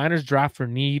had, should the Niners draft for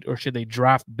need or should they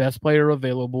draft best player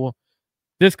available?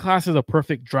 This class is a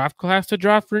perfect draft class to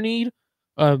draft for need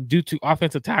due to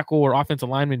offensive tackle or offensive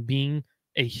lineman being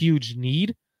a huge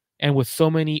need. And with so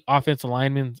many offensive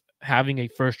linemen having a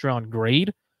first-round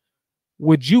grade,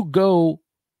 would you go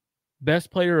best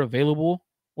player available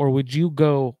or would you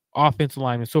go offensive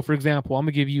lineman? So, for example, I'm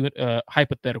going to give you a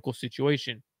hypothetical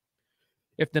situation.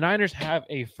 If the Niners have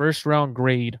a first-round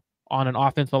grade on an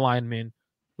offensive lineman,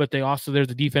 but there's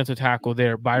a defensive tackle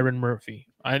there, Byron Murphy,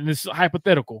 and this is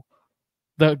hypothetical.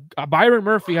 Byron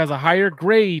Murphy has a higher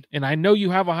grade, and I know you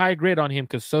have a high grade on him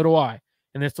because so do I.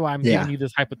 And that's why I'm giving you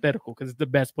this hypothetical because it's the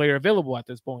best player available at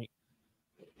this point.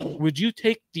 Would you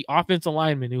take the offensive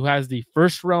lineman who has the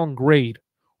first round grade,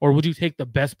 or would you take the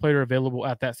best player available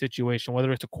at that situation,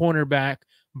 whether it's a cornerback,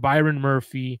 Byron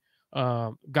Murphy,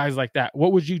 guys like that?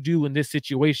 What would you do in this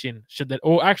situation?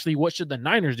 What should the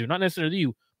Niners do? Not necessarily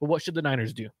you, but what should the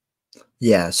Niners do?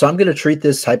 Yeah, so I'm going to treat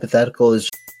this hypothetical as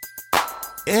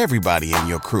Everybody in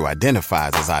your crew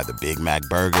identifies as either Big Mac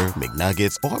Burger,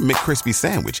 McNuggets, or McCrispy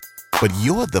Sandwich. But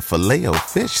you're the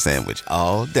Filet-O-Fish Sandwich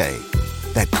all day.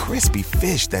 That crispy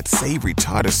fish, that savory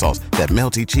tartar sauce, that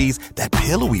melty cheese, that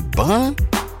pillowy bun.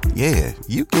 Yeah,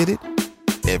 you get it.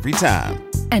 Every time.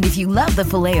 And if you love the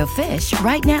Filet-O-Fish,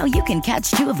 right now you can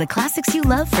catch two of the classics you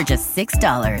love for just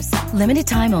 $6. Limited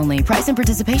time only. Price and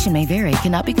participation may vary.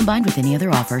 Cannot be combined with any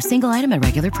other offer. Single item at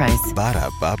regular price.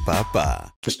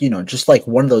 Ba-da-ba-ba-ba. Just like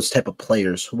one of those type of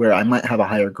players where I might have a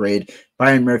higher grade.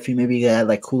 Byron Murphy, maybe a guy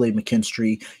like Kool-Aid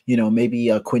McKinstry,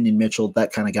 maybe Quinton Mitchell,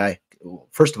 that kind of guy.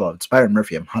 First of all, it's Byron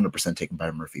Murphy. I'm 100% taking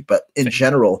Byron Murphy. But in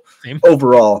general,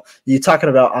 overall, you're talking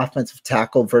about offensive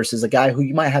tackle versus a guy who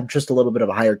you might have just a little bit of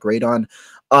a higher grade on.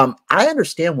 I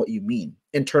understand what you mean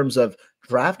in terms of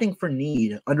drafting for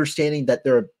need, understanding that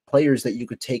there are players that you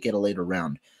could take at a later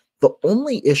round. The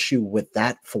only issue with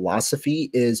that philosophy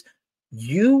is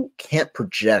you can't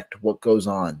project what goes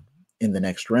on in the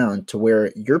next round to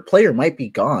where your player might be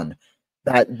gone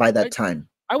by that time.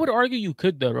 I would argue you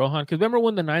could, though, Rohan, because remember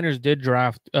when the Niners did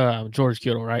draft George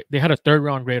Kittle, right? They had a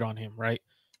third-round grade on him, right?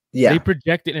 Yeah. They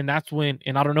projected, and that's when,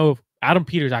 and I don't know if Adam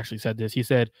Peters actually said this. He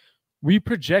said, we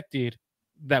projected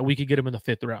that we could get him in the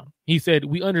fifth round. He said,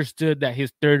 we understood that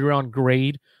his third-round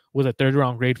grade was a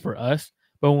third-round grade for us,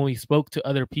 but when we spoke to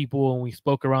other people and we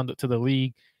spoke around to the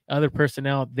league, other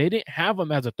personnel, they didn't have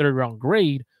him as a third-round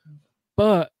grade,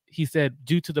 but he said,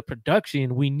 due to the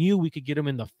production, we knew we could get him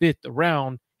in the fifth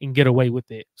round and get away with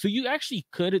it. So you actually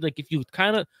could, like, if you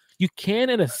you can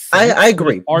in a sense. I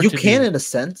agree. You can in a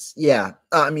sense. Yeah.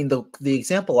 I mean, the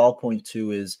example I'll point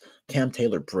to is Cam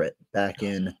Taylor-Britt back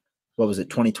in, what was it,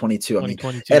 2022?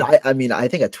 2022. I mean, I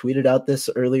think I tweeted out this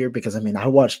earlier because, I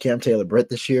watched Cam Taylor-Britt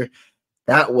this year.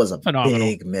 That was a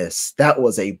big miss. That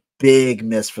was a big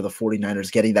miss for the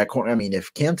 49ers getting that corner. I mean,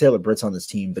 if Cam Taylor-Britt's on this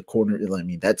team, the corner,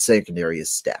 that secondary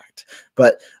is stacked.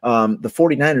 But the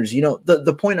 49ers,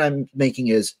 the point I'm making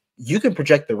is you can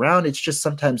project the round. It's just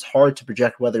sometimes hard to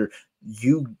project whether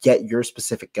you get your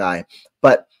specific guy.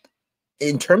 But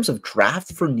in terms of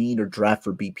draft for need or draft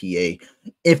for BPA,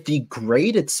 if the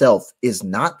grade itself is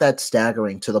not that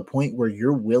staggering to the point where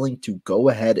you're willing to go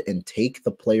ahead and take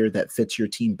the player that fits your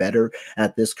team better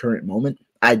at this current moment,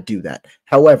 I'd do that.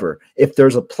 However, if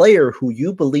there's a player who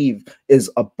you believe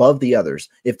is above the others,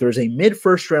 if there's a mid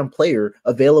first round player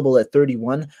available at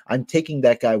 31, I'm taking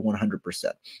that guy 100%.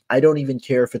 I don't even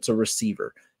care if it's a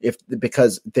receiver.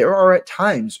 Because there are at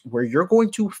times where you're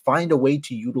going to find a way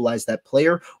to utilize that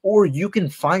player, or you can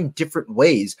find different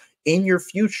ways in your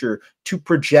future to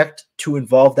project to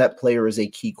involve that player as a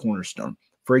key cornerstone.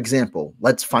 For example,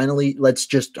 let's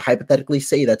just hypothetically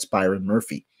say that's Byron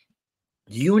Murphy.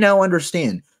 You now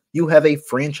understand you have a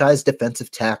franchise defensive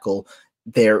tackle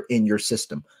there in your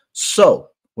system. So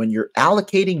when you're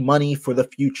allocating money for the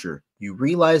future, you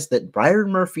realize that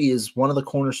Byron Murphy is one of the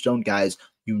cornerstone guys.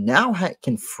 You now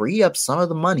can free up some of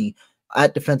the money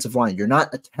at defensive line. You're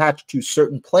not attached to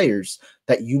certain players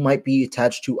that you might be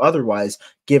attached to otherwise,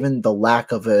 given the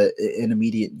lack of an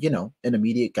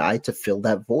immediate guy to fill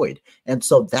that void. And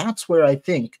so that's where I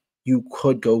think you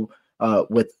could go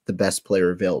with the best player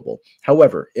available.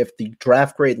 However, if the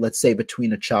draft grade, let's say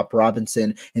between a Chop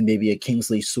Robinson and maybe a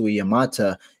Kingsley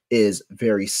Suamata, is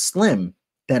very slim,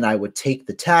 then I would take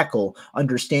the tackle,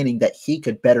 understanding that he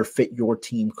could better fit your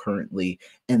team currently,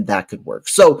 and that could work.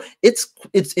 So it's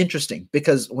interesting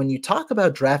because when you talk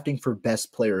about drafting for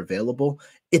best player available,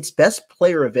 it's best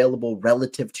player available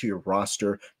relative to your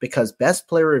roster, because best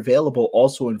player available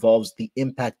also involves the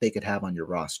impact they could have on your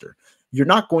roster. You're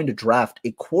not going to draft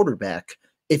a quarterback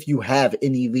if you have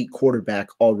an elite quarterback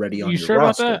already on your sure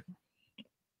roster. About that?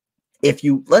 If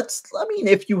you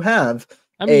have.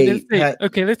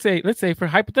 Let's say for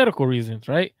hypothetical reasons,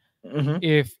 right? Mm-hmm.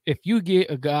 If you get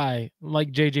a guy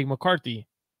like JJ McCarthy,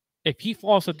 if he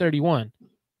falls to 31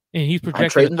 and he's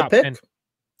projected top 10,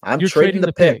 I'm trading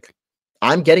the pick.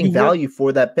 I'm getting value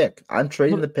for that pick. I'm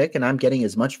trading the pick, and I'm getting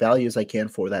as much value as I can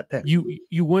for that pick.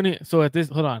 You wouldn't. So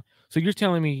hold on. So you're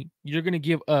telling me you're going to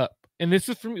give up, and this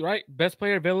is for me, right? Best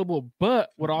player available.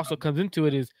 But what also comes into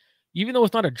it is, even though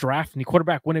it's not a draft need,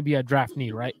 quarterback wouldn't be a draft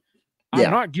need, right? I'm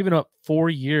not giving up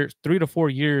 3 to 4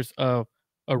 years of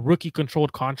a rookie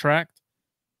controlled contract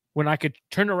when I could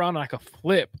turn around and I could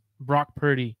flip Brock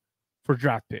Purdy for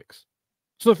draft picks.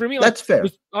 So for me, that's fair.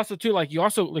 Also too, we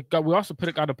also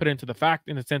got to put into the fact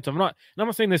in the sense of I'm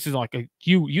not saying this is like a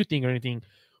you thing or anything,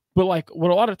 but like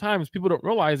what a lot of times people don't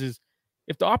realize is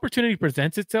if the opportunity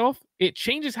presents itself, it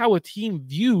changes how a team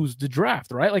views the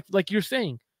draft, right? Like you're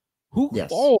saying, who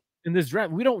falls in this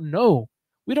draft? We don't know.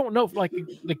 We don't know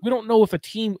we don't know if a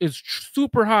team is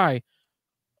super high,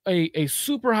 a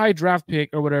super high draft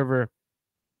pick or whatever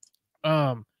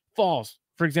falls.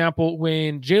 For example,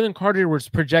 when Jalen Carter was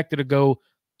projected to go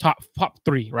top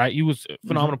 3, right? He was a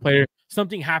phenomenal player.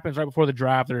 Something happens right before the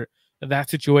draft or that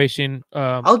situation.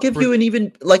 I'll give you an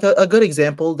even a good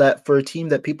example that for a team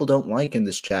that people don't like in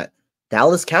this chat,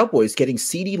 Dallas Cowboys getting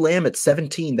CeeDee Lamb at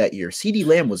 17 that year. CeeDee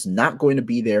Lamb was not going to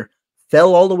be there.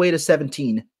 Fell all the way to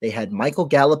 17. They had Michael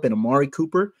Gallup and Amari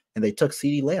Cooper, and they took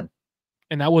CeeDee Lamb.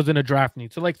 And that wasn't a draft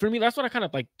need. So, for me, that's what I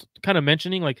kind of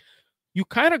mentioning. You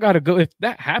kind of got to go. If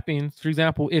that happens, for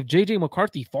example, if JJ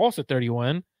McCarthy falls to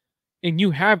 31 and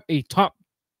you have a top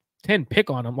 10 pick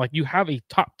on him, you have a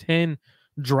top 10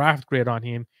 draft grade on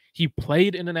him, he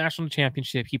played in the national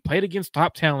championship. He played against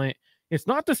top talent. It's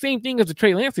not the same thing as the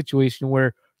Trey Lance situation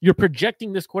where you're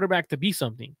projecting this quarterback to be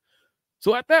something.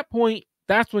 So at that point,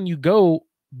 that's when you go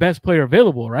best player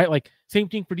available, right? Same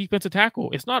thing for defensive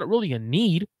tackle. It's not really a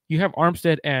need. You have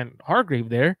Armstead and Hargrave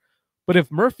there. But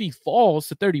if Murphy falls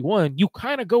to 31, you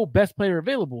kind of go best player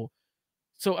available.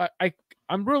 So I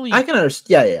can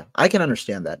understand. Yeah. I can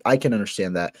understand that.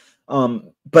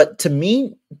 But to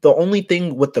me, the only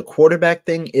thing with the quarterback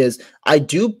thing is I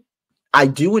do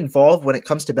involve, when it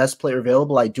comes to best player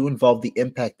available, I do involve the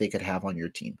impact they could have on your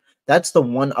team. That's the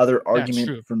one other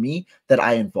argument for me that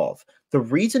I involve. The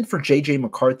reason for JJ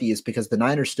McCarthy is because the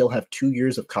Niners still have 2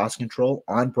 years of cost control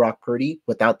on Brock Purdy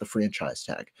without the franchise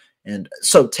tag. And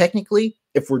so technically,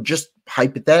 if we're just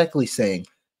hypothetically saying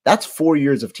that's 4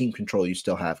 years of team control you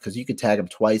still have, because you could tag him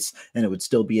twice and it would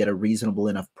still be at a reasonable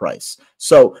enough price.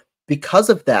 So because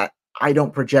of that, I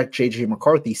don't project JJ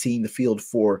McCarthy seeing the field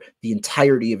for the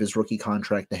entirety of his rookie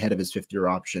contract ahead of his 5th-year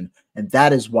option. And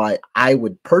that is why I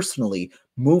would personally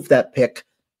move that pick,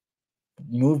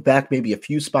 move back maybe a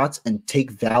few spots and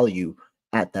take value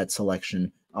at that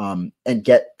selection and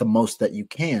get the most that you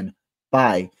can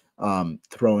by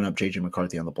throwing up JJ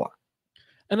McCarthy on the block.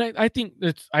 And I think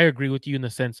I agree with you in the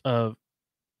sense of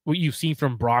what you've seen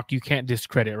from Brock, you can't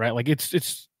discredit, right?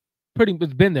 It's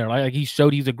been there. He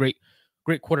showed he's a great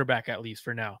quarterback, at least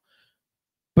for now.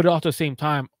 But also at the same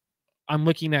time, I'm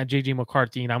looking at JJ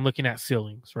McCarthy and I'm looking at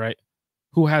ceilings, right?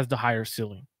 Who has the higher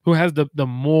ceiling? Who has the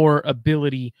more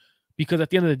ability? Because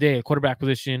at the end of the day, a quarterback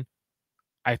position,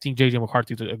 I think JJ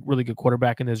McCarthy is a really good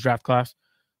quarterback in this draft class.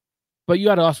 But you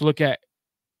got to also look at,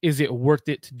 is it worth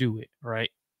it to do it, right?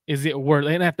 Is it worth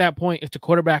it? And at that point, it's a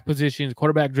quarterback position, a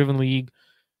quarterback-driven league.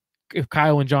 If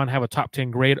Kyle and John have a top 10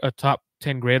 grade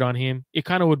on him, it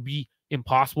kind of would be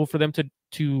impossible for them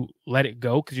to let it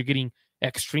go because you're getting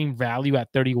extreme value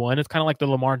at 31. It's kind of like the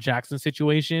Lamar Jackson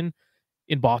situation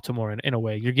in Baltimore in a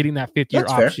way. You're getting that fifth-year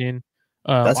option.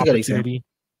 That's a good example.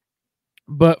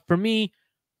 But for me,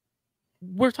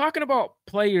 we're talking about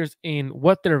players and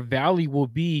what their value will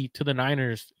be to the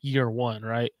Niners year one,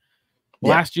 right? Yeah.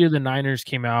 Last year, the Niners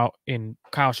came out and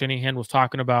Kyle Shanahan was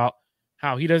talking about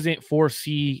how he doesn't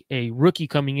foresee a rookie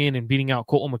coming in and beating out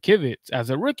Colton McKivitz as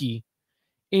a rookie.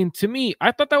 And to me,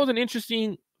 I thought that was an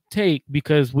interesting take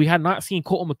because we had not seen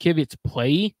Colton McKivitz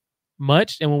play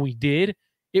much. And when we did,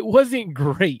 it wasn't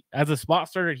great. As a spot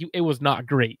starter, it was not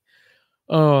great.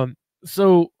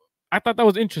 So I thought that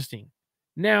was interesting.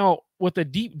 Now, with a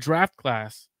deep draft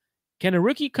class, can a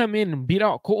rookie come in and beat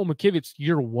out Colton McKivitz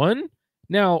year one?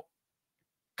 Now,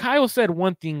 Kyle said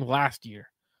one thing last year,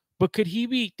 but could he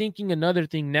be thinking another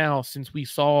thing now since we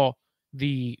saw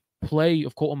the play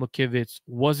of Colton McKivitz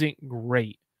wasn't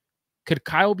great? Could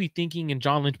Kyle be thinking and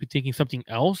John Lynch be thinking something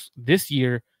else this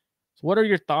year? So what are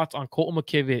your thoughts on Colton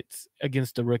McKivitz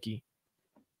against the rookie?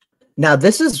 Now,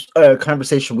 this is a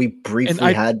conversation we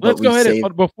briefly had. Let's go ahead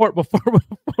and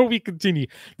before we continue.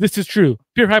 This is true.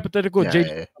 Pure hypothetical.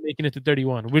 JJ making it to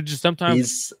 31. We're just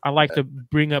sometimes I like to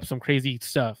bring up some crazy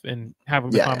stuff and have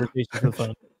a conversation for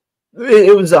fun.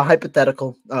 It was a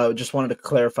hypothetical. Just wanted to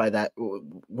clarify that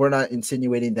we're not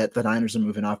insinuating that the Niners are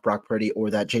moving off Brock Purdy or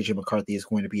that JJ McCarthy is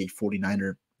going to be a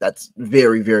 49er. That's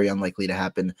very, very unlikely to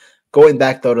happen. Going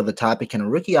back, though, to the topic, can a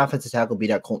rookie offensive tackle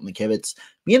beat out Colton McKivitz?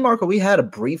 Me and Marco, we had a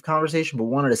brief conversation, but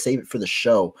wanted to save it for the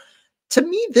show. To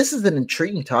me, this is an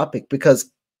intriguing topic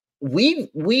because we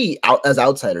as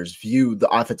outsiders view the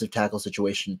offensive tackle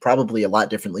situation probably a lot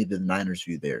differently than the Niners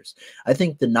view theirs. I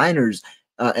think the Niners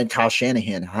and Kyle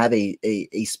Shanahan have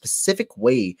a specific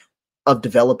way of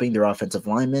developing their offensive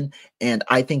linemen, and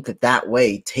I think that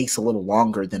way takes a little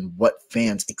longer than what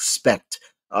fans expect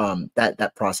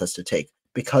that process to take,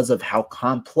 because of how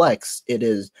complex it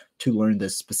is to learn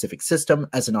this specific system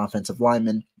as an offensive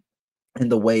lineman,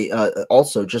 and the way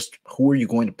also just who are you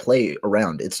going to play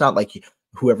around. It's not like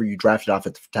whoever you drafted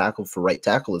offensive tackle for right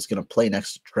tackle is going to play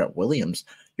next to Trent Williams.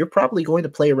 You're probably going to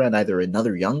play around either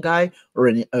another young guy or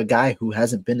a guy who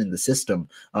hasn't been in the system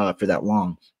for that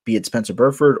long, be it Spencer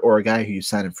Burford or a guy who you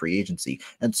sign in free agency.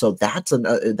 And so that's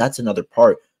another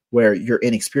part where you're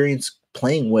inexperienced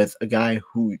playing with a guy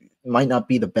who might not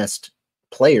be the best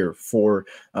player for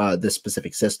this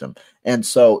specific system. And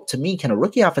so to me, can a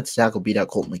rookie offensive tackle beat out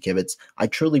Colton McKivitz? I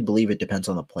truly believe it depends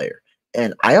on the player.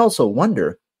 And I also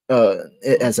wonder,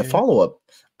 as a follow-up,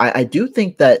 I do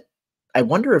think that I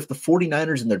wonder if the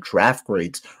 49ers and their draft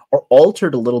grades are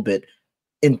altered a little bit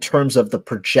in terms of the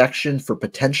projection for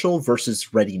potential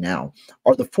versus ready now.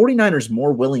 Are the 49ers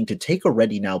more willing to take a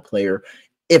ready now player?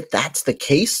 If that's the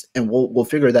case, and we'll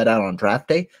figure that out on draft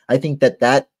day, I think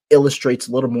that illustrates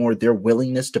a little more their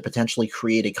willingness to potentially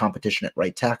create a competition at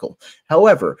right tackle.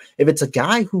 However, if it's a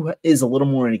guy who is a little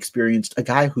more inexperienced, a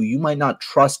guy who you might not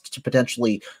trust to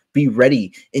potentially be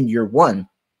ready in year one,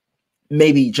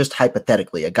 maybe just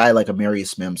hypothetically, a guy like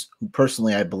Amarius Mims, who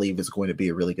personally I believe is going to be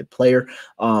a really good player,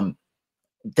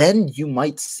 then you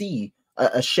might see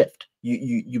a shift.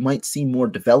 You might see more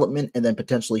development and then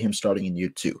potentially him starting in year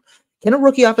two. Can a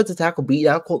rookie offensive tackle beat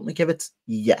out Colton McKivitz?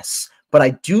 Yes. But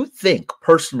I do think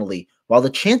personally, while the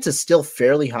chance is still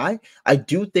fairly high, I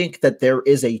do think that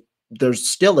there's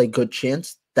still a good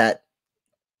chance that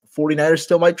 49ers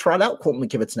still might trot out Colton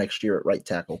McKivitz next year at right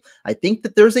tackle. I think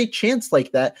that there's a chance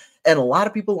like that, and a lot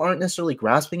of people aren't necessarily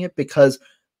grasping it because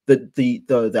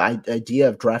the idea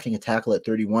of drafting a tackle at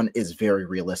 31 is very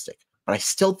realistic. But I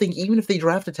still think even if they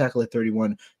draft a tackle at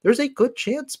 31, there's a good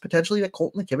chance potentially that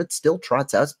Colton McKivitz still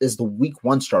trots out as the week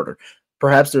one starter.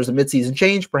 Perhaps there's a midseason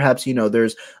change. Perhaps,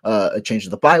 there's a change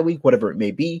of the bye week, whatever it may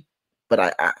be.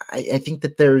 But I think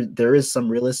that there is some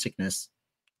realisticness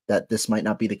that this might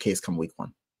not be the case come week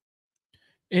one.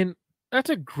 And that's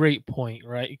a great point,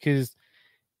 right? Because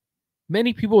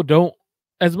many people don't,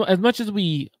 as much as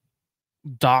we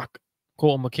dock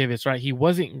Colton McKivitz, right? He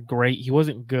wasn't great. He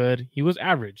wasn't good. He was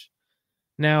average.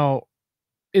 Now,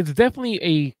 it's definitely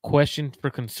a question for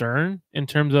concern in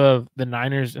terms of the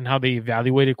Niners and how they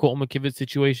evaluated Colton McKivitz's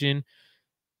situation.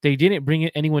 They didn't bring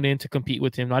anyone in to compete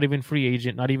with him, not even free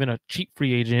agent, not even a cheap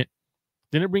free agent.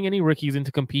 didn't bring any rookies in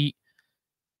to compete.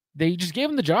 They just gave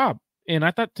him the job. And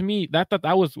I thought, to me, that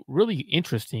was really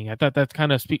interesting. I thought that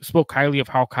kind of spoke highly of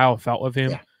how Kyle felt of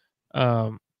him. Yeah.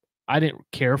 I didn't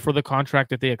care for the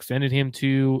contract that they extended him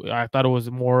to. I thought it was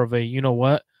more of a, you know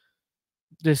what,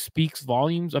 this speaks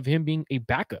volumes of him being a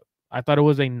backup. I thought it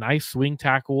was a nice swing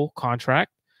tackle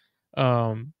contract.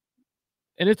 And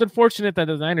it's unfortunate that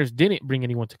the Niners didn't bring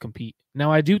anyone to compete.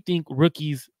 Now, I do think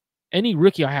any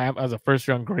rookie I have as a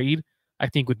first-round grade, I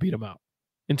think would beat him out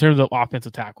in terms of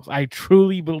offensive tackles. I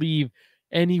truly believe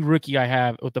any rookie I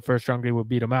have with the first-round grade would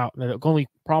beat him out. The only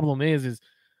problem is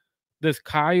does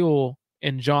Kyle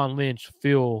and John Lynch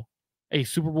feel a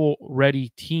Super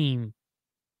Bowl-ready team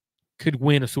could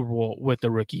win a Super Bowl with the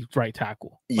rookie right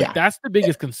tackle? Yeah. That's the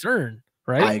biggest concern,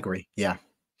 right? I agree. Yeah.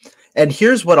 And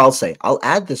here's what I'll say. I'll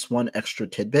add this one extra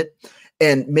tidbit,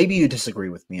 and maybe you disagree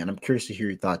with me, and I'm curious to hear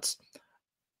your thoughts.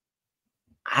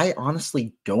 I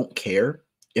honestly don't care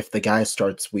if the guy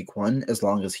starts week 1, as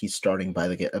long as he's starting by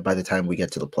the time we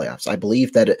get to the playoffs. I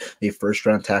believe that a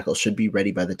first-round tackle should be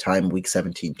ready by the time week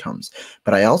 17 comes.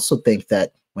 But I also think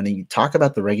that when you talk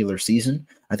about the regular season,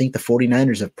 I think the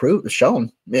 49ers have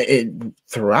shown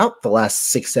throughout the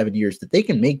last 6-7 years that they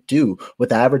can make do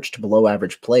with average to below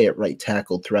average play at right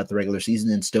tackle throughout the regular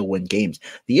season and still win games.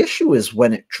 The issue is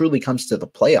when it truly comes to the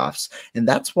playoffs, and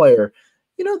that's where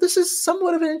this is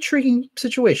somewhat of an intriguing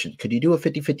situation. Could you do a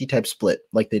 50-50 type split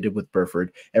like they did with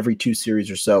Burford every 2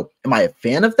 series or so? Am I a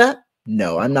fan of that?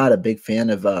 No, I'm not a big fan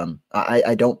of.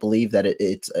 I don't believe that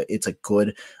it's a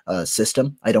good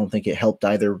system. I don't think it helped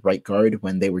either right guard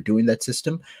when they were doing that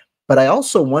system. But I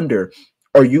also wonder,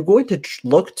 are you going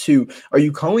to are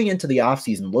you going into the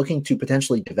offseason looking to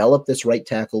potentially develop this right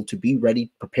tackle to be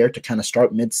ready, prepared to kind of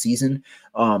start mid-season,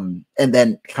 and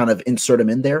then kind of insert him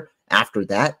in there after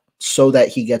that, so that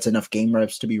he gets enough game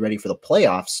reps to be ready for the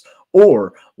playoffs?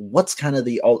 Or what's kind of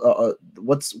the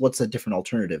what's a different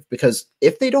alternative? Because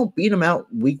if they don't beat him out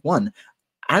week 1,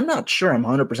 I'm not sure I'm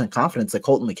 100% confident that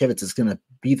Colton McKivitz is going to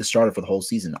be the starter for the whole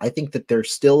season. I think that there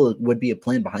still would be a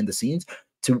plan behind the scenes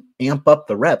to amp up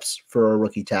the reps for a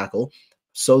rookie tackle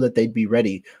so that they'd be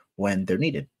ready when they're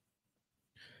needed.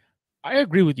 I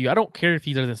agree with you. I don't care if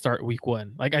he doesn't start week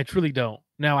 1. I truly don't.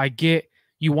 Now, I get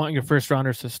you want your first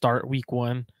rounders to start week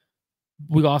 1.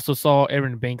 We also saw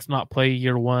Aaron Banks not play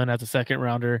year 1 as a second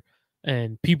rounder,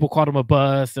 and people called him a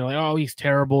bust. They're like, "Oh, he's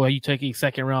terrible. You take a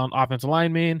second round offensive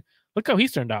lineman." Look how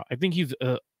he's turned out. I think he's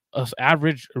a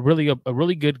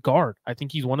really good guard. I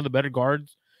think he's one of the better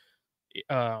guards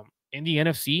in the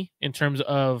NFC in terms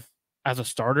of as a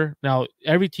starter. Now,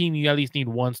 every team you at least need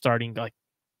one starting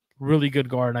really good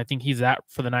guard, and I think he's that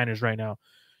for the Niners right now.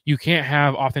 You can't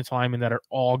have offensive linemen that are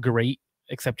all great,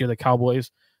 except you're the Cowboys.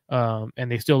 And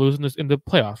they still lose in the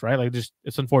playoffs, right?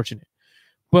 It's unfortunate.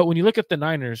 But when you look at the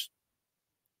Niners,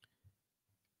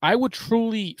 I would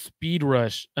truly speed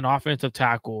rush an offensive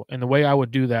tackle. And the way I would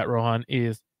do that, Rohan,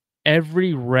 is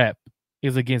every rep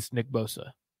is against Nick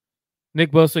Bosa.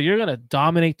 Nick Bosa, you're going to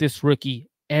dominate this rookie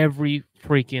every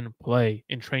freaking play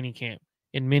in training camp,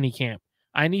 in mini camp.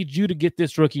 I need you to get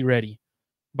this rookie ready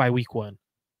by week 1.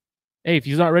 Hey, if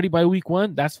he's not ready by week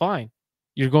 1, that's fine.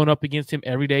 You're going up against him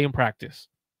every day in practice.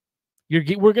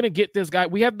 We're going to get this guy.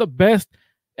 We have the best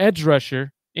edge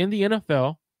rusher in the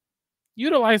NFL.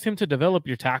 Utilize him to develop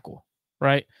your tackle,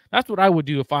 right? That's what I would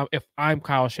do if I'm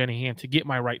Kyle Shanahan to get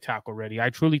my right tackle ready. I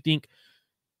truly think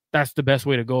that's the best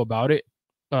way to go about it.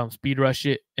 Speed rush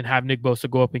it and have Nick Bosa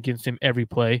go up against him every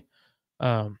play.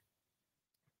 I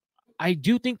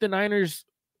do think the Niners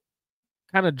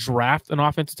kind of draft an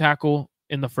offensive tackle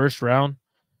in the first round.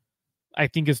 I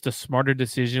think it's the smarter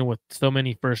decision with so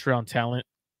many first-round talent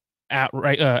at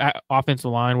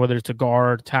offensive line, whether it's a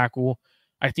guard, tackle.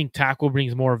 I think tackle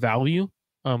brings more value.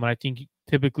 I think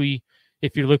typically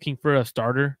if you're looking for a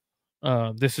starter,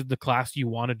 this is the class you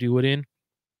want to do it in.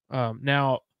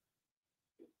 Now,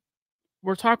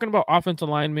 we're talking about offensive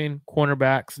linemen,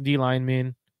 cornerbacks, D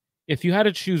linemen. If you had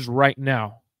to choose right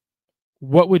now,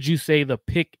 what would you say the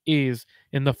pick is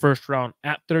in the first round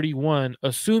at 31,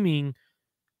 assuming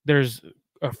there's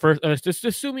a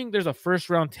first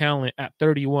round talent at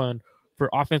 31 for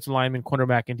offensive lineman,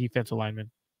 cornerback, and defensive lineman?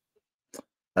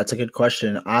 That's a good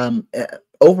question.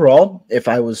 Overall, if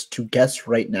I was to guess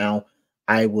right now,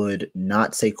 I would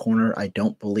not say corner. I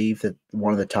don't believe that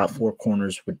one of the top 4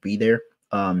 corners would be there.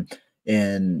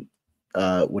 In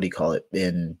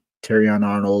in Terrion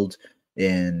Arnold,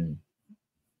 in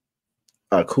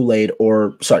Kool-Aid,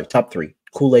 top 3,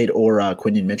 Kool-Aid or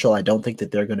Quinton Mitchell. I don't think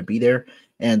that they're going to be there.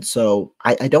 And so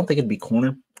I don't think it'd be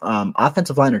corner.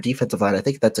 offensive line or defensive line, I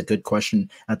think that's a good question.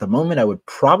 At the moment, I would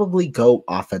probably go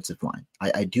offensive line.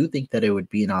 I do think that it would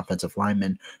be an offensive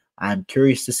lineman. I'm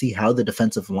curious to see how the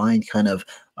defensive line kind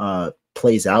of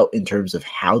plays out in terms of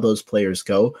how those players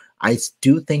go. I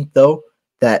do think, though,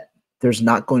 that there's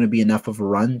not going to be enough of a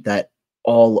run that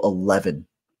all 11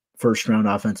 first-round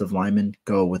offensive linemen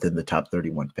go within the top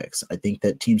 31 picks. I think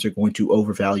that teams are going to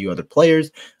overvalue other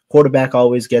players. Quarterback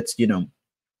always gets,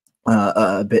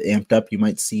 a bit amped up.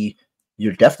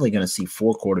 You're definitely going to see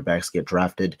 4 quarterbacks get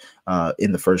drafted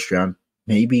in the first round.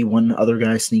 Maybe one other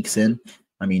guy sneaks in.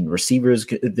 I mean, receivers,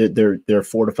 there are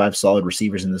 4 to 5 solid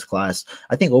receivers in this class.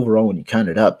 I think overall, when you count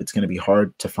it up, it's going to be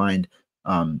hard to find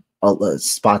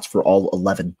spots for all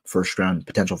 11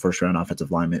 potential first round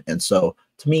offensive linemen. And so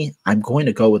to me, I'm going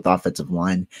to go with offensive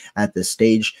line at this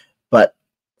stage. But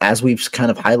as we've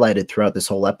kind of highlighted throughout this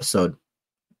whole episode,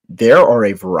 there are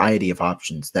a variety of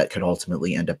options that could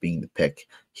ultimately end up being the pick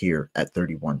here at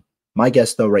 31. My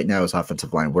guess, though, right now is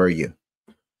offensive line. Where are you?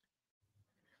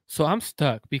 So I'm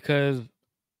stuck because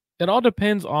it all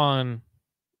depends on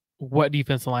what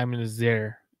defensive lineman is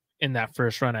there in that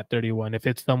first run at 31. If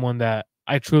it's someone that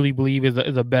I truly believe is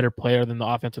a better player than the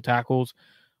offensive tackles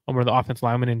or the offensive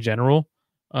linemen in general,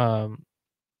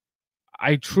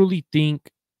 I truly think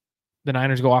the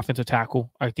Niners go offensive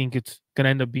tackle. I think it's going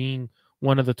to end up being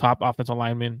one of the top offensive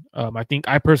linemen.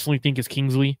 I personally think it's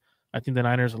Kingsley. I think the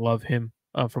Niners love him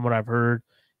from what I've heard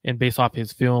and based off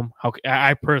his film.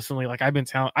 I personally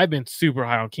I've been super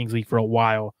high on Kingsley for a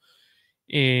while,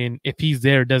 and if he's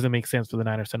there, it doesn't make sense for the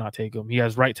Niners to not take him. He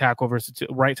has right tackle,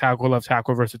 left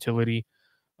tackle versatility.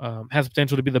 Has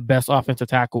potential to be the best offensive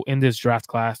tackle in this draft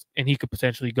class, and he could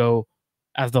potentially go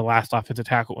as the last offensive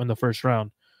tackle in the first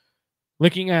round.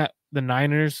 Looking at the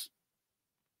Niners,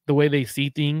 the way they see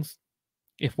things,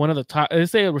 if one of the top,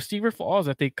 let's say a receiver falls,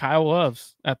 I think Kyle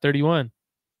Loves at 31,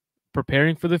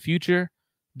 preparing for the future.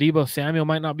 Deebo Samuel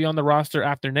might not be on the roster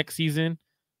after next season.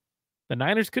 The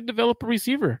Niners could develop a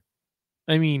receiver.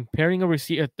 I mean, pairing a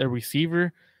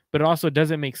receiver, but it also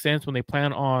doesn't make sense when they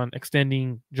plan on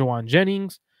extending Jawan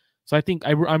Jennings. So I think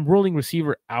I'm rolling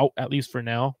receiver out, at least for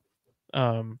now.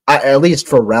 At least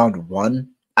for round 1.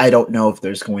 I don't know if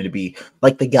there's going to be,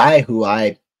 the guy who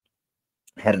I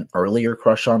had an earlier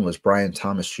crush on was Brian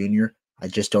Thomas Jr. I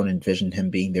just don't envision him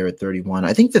being there at 31.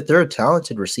 I think that they're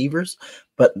talented receivers,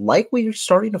 but like we're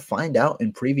starting to find out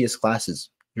in previous classes,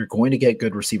 you're going to get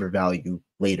good receiver value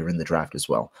later in the draft as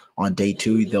well. On day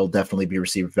 2, there'll definitely be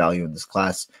receiver value in this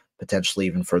class, potentially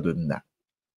even further than that.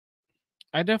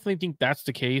 I definitely think that's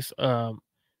the case. I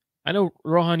know,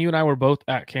 Rohan, you and I were both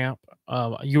at camp.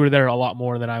 You were there a lot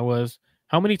more than I was.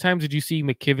 How many times did you see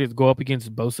McKivitz go up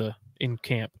against Bosa in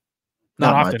camp?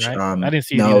 Not often, much. Right? I didn't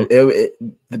see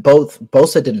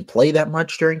Bosa didn't play that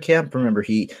much during camp. Remember,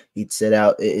 he'd sit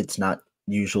out. It's not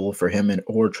usual for him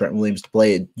or Trent Williams to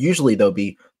play. It usually there'll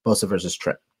be Bosa versus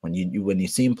Trent. When you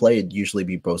see him play, it'd usually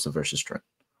be Bosa versus Trent.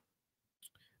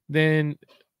 Then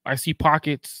I see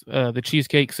Pockets. The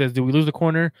Cheesecake says, "Did we lose the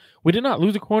corner? We did not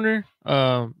lose the corner.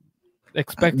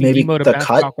 Expecting Emo to bounce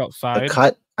back outside. The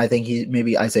cut. I think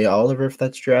maybe Isaiah Oliver, if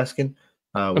that's what you're asking.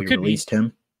 We released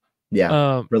him.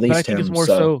 Yeah, released I think him. It's more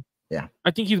so. Yeah,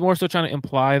 I think he's more so trying to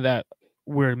imply that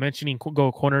we're mentioning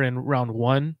go corner in round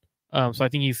 1. So I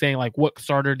think he's saying what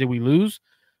starter did we lose?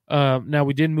 Now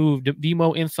we did move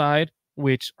Demo inside,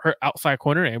 which hurt outside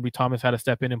corner. Ambry Thomas had to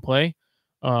step in and play.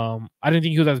 I didn't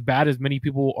think he was as bad as many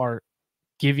people are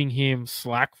giving him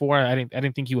slack for. I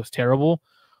didn't think he was terrible,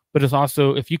 but it's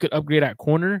also, if you could upgrade at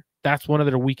corner, that's one of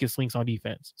their weakest links on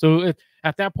defense. So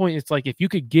at that point, it's if you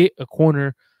could get a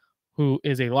corner who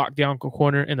is a lockdown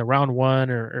corner in the round 1,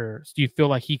 or do you feel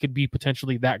like he could be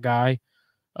potentially that guy?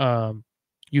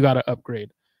 You got to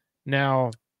upgrade.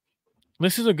 Now,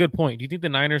 this is a good point. Do you think the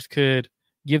Niners could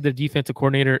give the defensive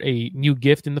coordinator a new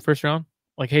gift in the first round?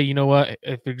 Hey, you know what?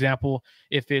 If, for example,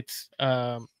 if it's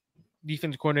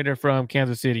defensive coordinator from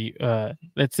Kansas City,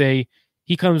 let's say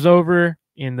he comes over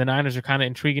and the Niners are kind of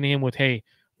intriguing him with, hey,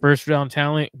 first round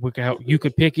talent, we can help. You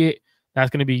could pick it. That's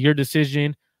going to be your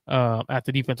decision at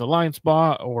the defensive line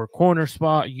spot or corner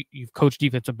spot. You've coached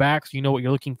defensive backs. You know what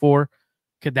you're looking for.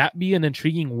 Could that be an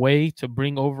intriguing way to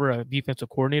bring over a defensive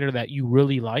coordinator that you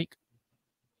really like?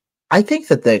 I think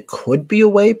that could be a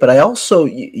way, but I also,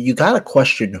 you got to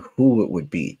question who it would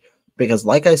be, because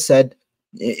like I said,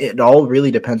 it all really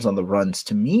depends on the runs.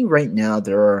 To me right now,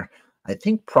 there are, I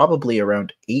think, probably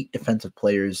around 8 defensive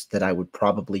players that I would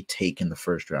probably take in the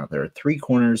first round. There are 3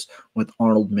 corners with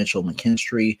Arnold, Mitchell,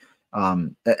 McKinstry,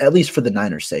 at least for the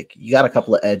Niners' sake. You got a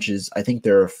couple of edges. I think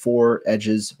there are 4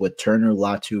 edges with Turner,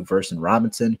 Latu, Verse, and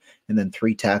Robinson, and then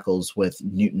 3 tackles with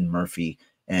Newton, Murphy,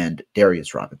 and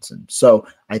Darius Robinson. So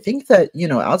I think that,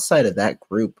 outside of that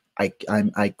group,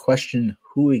 I question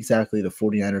who exactly the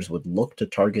 49ers would look to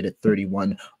target at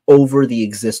 31 over the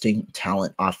existing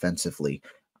talent offensively.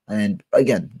 And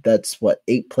again, that's what,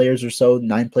 8 players or so,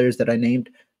 9 players that I named.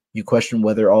 You question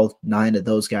whether all 9 of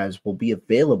those guys will be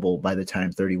available by the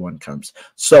time 31 comes.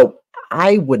 So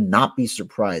I would not be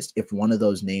surprised if one of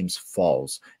those names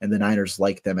falls and the Niners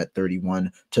like them at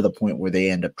 31 to the point where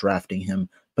they end up drafting him.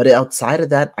 But outside of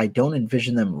that, I don't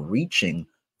envision them reaching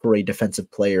for a defensive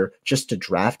player just to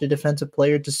draft a defensive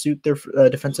player to suit their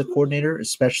defensive coordinator,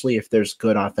 especially if there's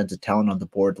good offensive talent on the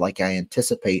board like I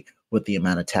anticipate with the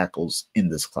amount of tackles in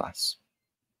this class.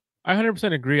 I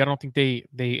 100% agree. I don't think they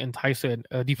entice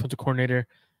a defensive coordinator.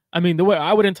 I mean, the way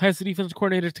I would entice the defensive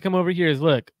coordinator to come over here is,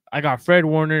 look, I got Fred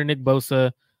Warner, Nick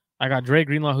Bosa. I got Dre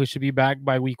Greenlaw, who should be back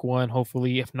by week 1,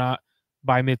 hopefully, if not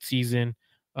by midseason.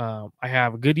 I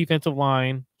have a good defensive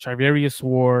line, Charvarius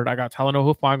Ward. I got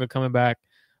Talanoa Hufanga coming back,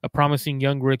 a promising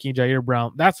young rookie, Jair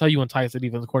Brown. That's how you entice the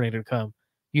defensive coordinator to come.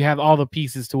 You have all the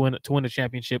pieces to win a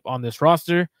championship on this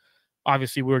roster.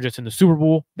 Obviously, we were just in the Super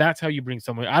Bowl. That's how you bring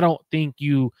someone. I don't think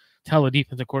you tell a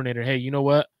defensive coordinator, hey, you know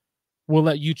what? We'll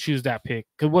let you choose that pick.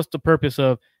 Because what's the purpose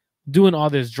of doing all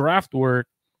this draft work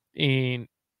and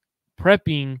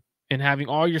prepping and having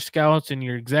all your scouts and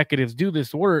your executives do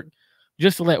this work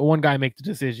just to let one guy make the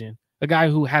decision? A guy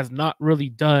who has not really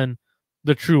done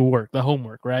the true work, the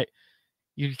homework, right?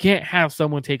 You can't have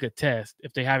someone take a test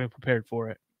if they haven't prepared for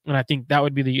it. And I think that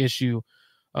would be the issue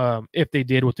if they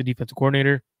did with the defensive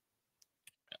coordinator.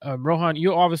 Rohan,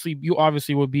 you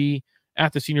obviously will be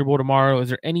at the Senior Bowl tomorrow. Is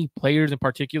there any players in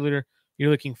particular you're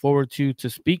looking forward to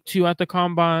speak to at the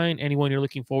Combine? Anyone you're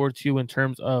looking forward to in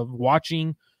terms of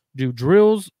watching, do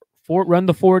drills, run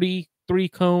the 40,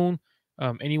 3-cone?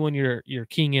 Anyone you're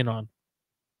keying in on?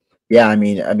 Yeah,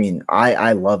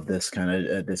 I love this kind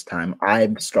of this time.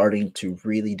 I'm starting to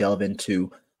really delve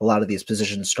into a lot of these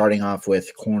positions, starting off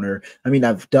with corner.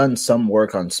 I've done some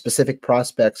work on specific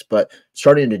prospects, but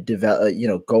starting to develop,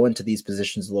 go into these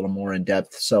positions a little more in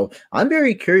depth. So I'm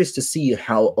very curious to see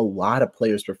how a lot of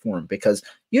players perform because,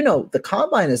 the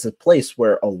Combine is a place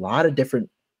where a lot of different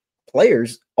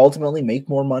players ultimately make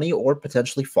more money or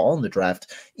potentially fall in the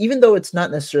draft, even though it's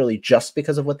not necessarily just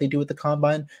because of what they do with the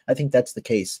Combine. I think that's the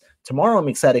case. Tomorrow, I'm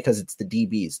excited because it's the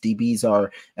DBs. DBs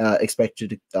are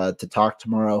expected to talk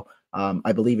tomorrow.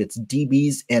 I believe it's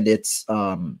DBs and it's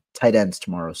tight ends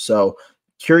tomorrow. So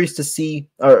curious to see,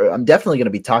 or I'm definitely going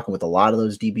to be talking with a lot of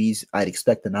those DBs. I'd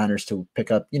expect the Niners to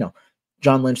pick up,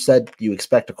 John Lynch said you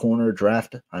expect a corner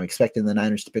draft. I'm expecting the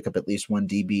Niners to pick up at least one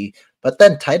DB. But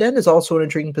then tight end is also an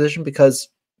intriguing position because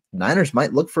Niners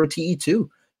might look for a TE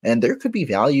too. And there could be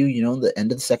value, in the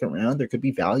end of the second round. There could be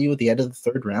value at the end of the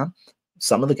third round.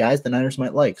 Some of the guys the Niners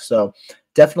might like. So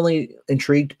definitely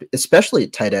intrigued, especially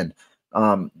at tight end.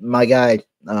 My guy,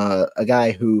 a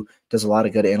guy who does a lot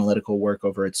of good analytical work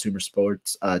over at Sumer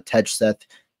Sports, Tej Seth,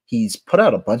 he's put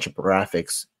out a bunch of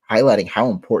graphics highlighting how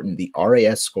important the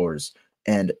RAS scores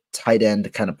and tight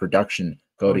end kind of production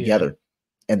go together.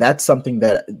 Yeah. And that's something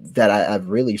that I've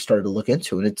really started to look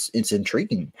into, and it's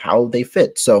intriguing how they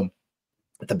fit. So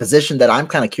the position that I'm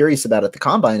kind of curious about at the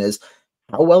Combine is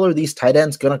how well are these tight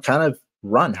ends going to kind of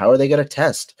run? How are they going to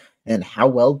test? And how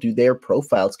well do their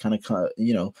profiles kind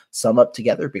of, sum up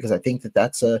together? Because I think that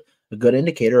that's a good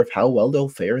indicator of how well they'll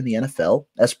fare in the NFL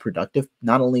as productive,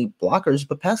 not only blockers,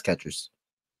 but pass catchers.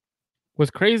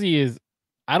 What's crazy is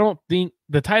I don't think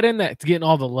the tight end that's getting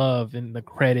all the love and the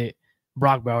credit,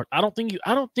 Brock Bowers, I don't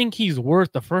think he's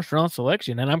worth the first round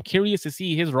selection. And I'm curious to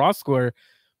see his raw score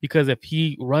because if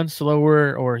he runs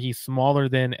slower or he's smaller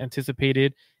than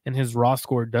anticipated and his raw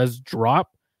score does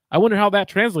drop, I wonder how that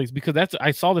translates because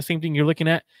I saw the same thing you're looking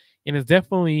at, and it's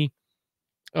definitely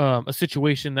a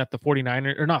situation that the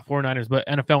 49ers, or not 49ers, but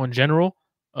NFL in general,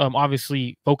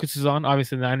 obviously focuses on.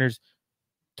 Obviously, the Niners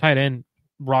tight end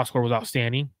raw score was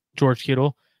outstanding, George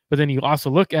Kittle. But then you also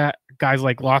look at guys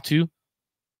like Latu,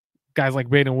 guys like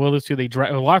Braden Willis, who they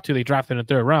drafted in the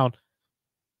third round.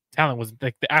 Talent was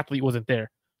like the athlete wasn't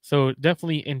there, so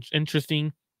definitely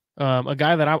interesting. A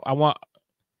guy that I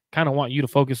want you to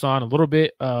focus on a little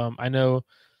bit. I know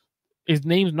his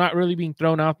name's not really being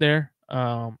thrown out there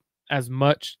as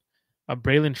much.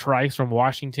 Braylon Trice from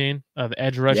Washington, the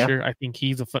edge rusher. Yeah. I think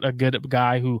he's a good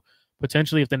guy who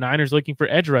potentially, if the Niners looking for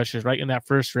edge rushers right in that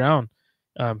first round,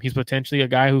 he's potentially a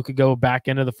guy who could go back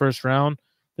into the first round,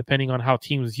 depending on how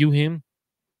teams view him.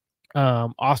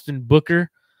 Austin Booker,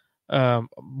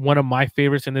 one of my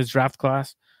favorites in this draft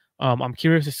class. I'm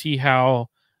curious to see how.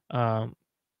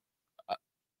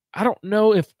 I don't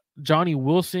know if Johnny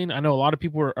Wilson, I know a lot of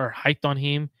people are hyped on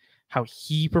him, how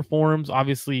he performs.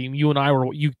 Obviously,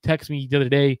 you text me the other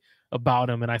day about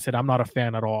him, and I said I'm not a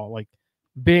fan at all. Like,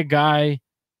 big guy,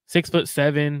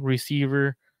 6'7"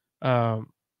 receiver, but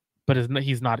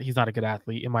he's not a good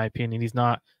athlete in my opinion.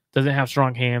 Doesn't have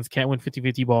strong hands, can't win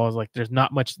 50-50 balls. Like, there's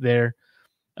not much there.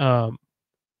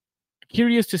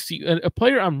 Curious to see a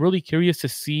player I'm really curious to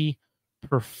see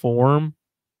perform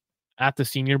at the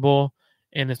Senior Bowl,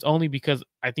 and it's only because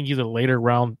I think he's a later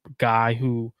round guy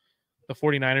who the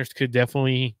 49ers could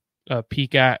definitely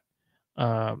peek at.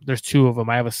 There's two of them.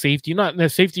 I have a safety. Not the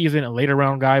safety isn't a later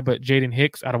round guy, but Jaden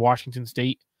Hicks out of Washington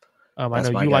State. I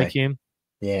know you like him.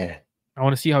 Yeah. I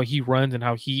want to see how he runs and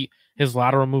how his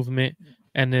lateral movement.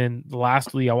 And then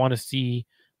lastly, I want to see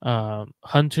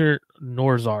Hunter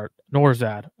Norzad.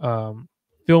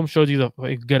 Film shows he's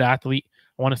a good athlete.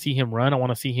 I want to see him run. I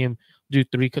want to see him do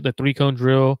the 3-cone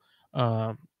drill.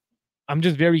 I'm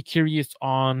just very curious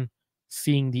on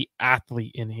seeing the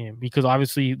athlete in him, because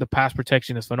obviously the pass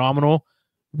protection is phenomenal.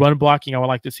 Run blocking, I would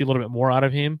like to see a little bit more out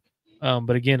of him.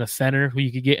 But again, a center who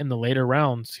you could get in the later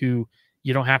rounds, who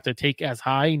you don't have to take as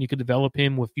high, and you could develop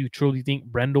him if you truly think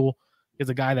Brendel is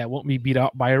a guy that won't be beat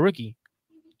out by a rookie.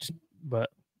 But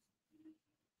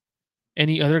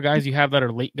any other guys you have that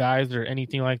are late guys or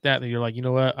anything like that you're like, you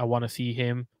know what, I want to see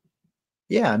him?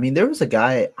 Yeah, I mean, there was a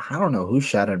guy, I don't know who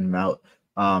shouted him out,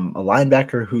 a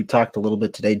linebacker who talked a little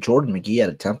bit today, Jordan McGee out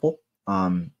of Temple.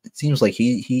 It seems like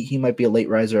he might be a late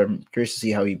riser. I'm curious to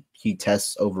see how he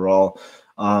tests overall.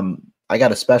 I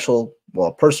got a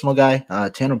personal guy,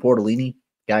 Tanner Bortolini,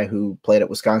 guy who played at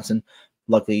Wisconsin.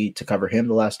 Luckily to cover him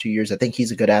the last 2 years. I think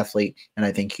he's a good athlete, and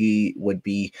I think he would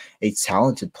be a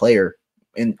talented player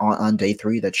on day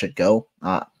 3 that should go.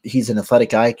 He's an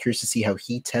athletic guy. Curious to see how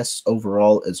he tests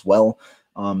overall as well.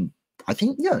 I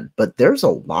think, yeah, but there's a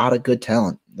lot of good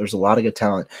talent.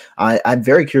 I'm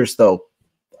very curious, though.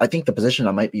 I think the position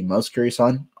I might be most curious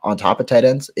on top of tight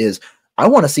ends is I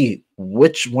want to see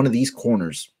which one of these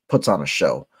corners puts on a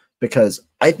show, because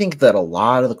I think that a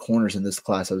lot of the corners in this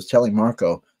class, I was telling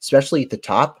Marco, especially at the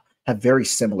top, have very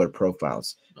similar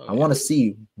profiles. I want to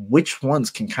see which ones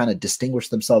can kind of distinguish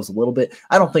themselves a little bit.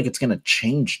 I don't think it's going to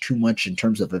change too much in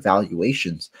terms of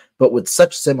evaluations, but with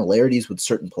such similarities with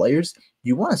certain players,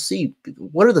 you want to see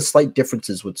what are the slight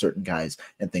differences with certain guys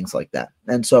and things like that.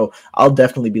 And so I'll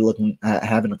definitely be looking at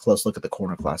having a close look at the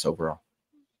corner class overall.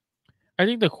 I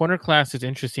think the corner class is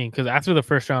interesting because after the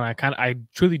first round, I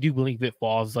truly do believe it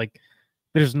falls. Like,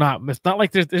 it's not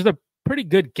like there's a pretty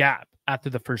good gap after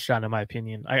the first round, in my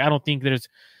opinion. I don't think there's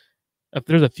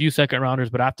a few second rounders,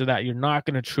 but after that, you're not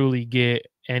going to truly get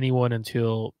anyone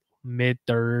until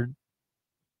mid-3rd,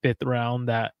 5th round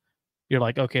that you're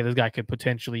like, okay, this guy could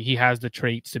potentially, he has the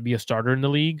traits to be a starter in the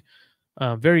league.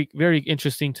 Very, very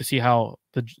interesting to see how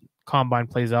the combine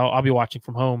plays out. I'll be watching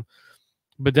from home,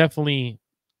 but definitely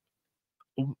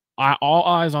all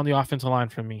eyes on the offensive line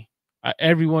for me.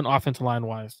 Everyone offensive line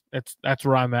wise, that's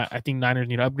where I'm at. I think Niners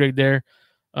need to upgrade there.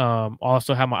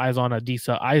 Also have my eyes on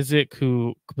Adisa Isaac,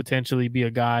 who could potentially be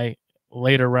a guy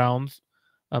later rounds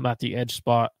at the edge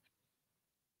spot.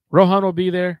 Rohan will be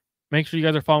there. Make sure you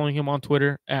guys are following him on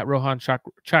Twitter at Rohan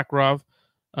Chakrov.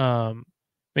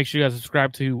 Make sure you guys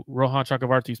subscribe to Rohan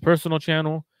Chakravarty's personal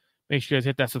channel. Make sure you guys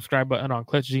hit that subscribe button on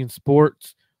Clutch Gene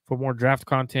Sports for more draft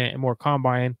content and more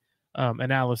combine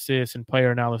analysis and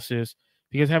player analysis.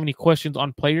 If you guys have any questions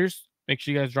on players, make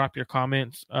sure you guys drop your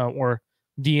comments or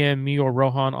DM me or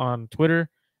Rohan on Twitter,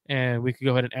 and we could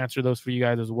go ahead and answer those for you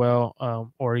guys as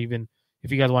well. Or even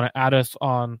if you guys want to add us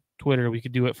on Twitter, we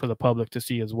could do it for the public to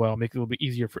see as well. Make it a little bit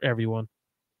easier for everyone.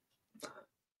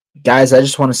 Guys, I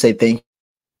just want to say thank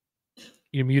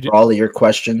you for all of your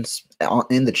questions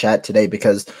in the chat today,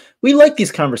 because we like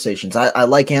these conversations. I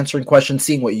like answering questions,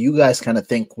 seeing what you guys kind of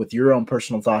think with your own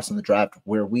personal thoughts on the draft,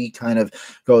 where we kind of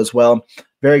go as well.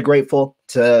 Very grateful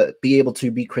to be able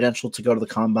to be credentialed to go to the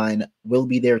combine. We'll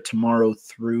be there tomorrow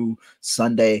through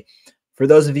Sunday. For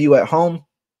those of you at home,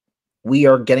 we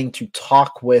are getting to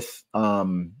talk with,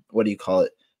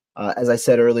 as I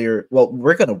said earlier,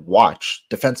 we're going to watch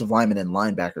defensive linemen and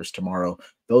linebackers tomorrow.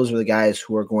 Those are the guys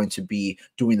who are going to be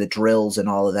doing the drills and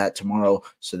all of that tomorrow,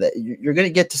 so that you're going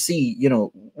to get to see,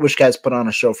 which guys put on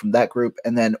a show from that group.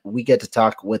 And then we get to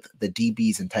talk with the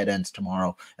DBs and tight ends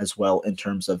tomorrow as well in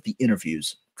terms of the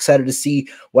interviews. Excited to see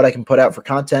what I can put out for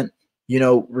content.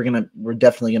 We're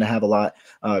definitely going to have a lot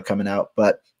coming out,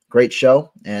 but great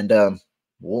show. And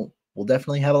we'll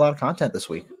definitely have a lot of content this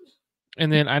week.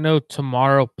 And then I know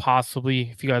tomorrow, possibly,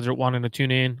 if you guys are wanting to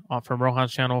tune in from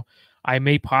Rohan's channel, I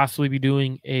may possibly be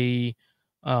doing a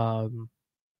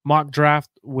mock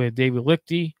draft with David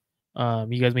Lichty.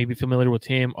 You guys may be familiar with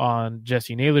him on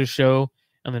Jesse Naylor's show.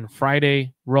 And then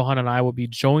Friday, Rohan and I will be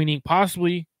joining,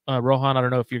 possibly Rohan. I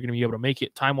don't know if you're going to be able to make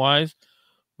it time wise,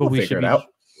 but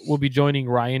we'll be joining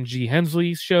Ryan G.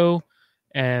 Hensley's show,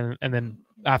 and then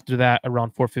after that,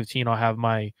 around 4:15, I'll have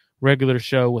my regular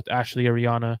show with Ashley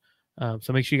Ariana.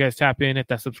 So make sure you guys tap in, hit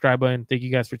that subscribe button. Thank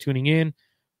you guys for tuning in.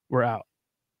 We're out.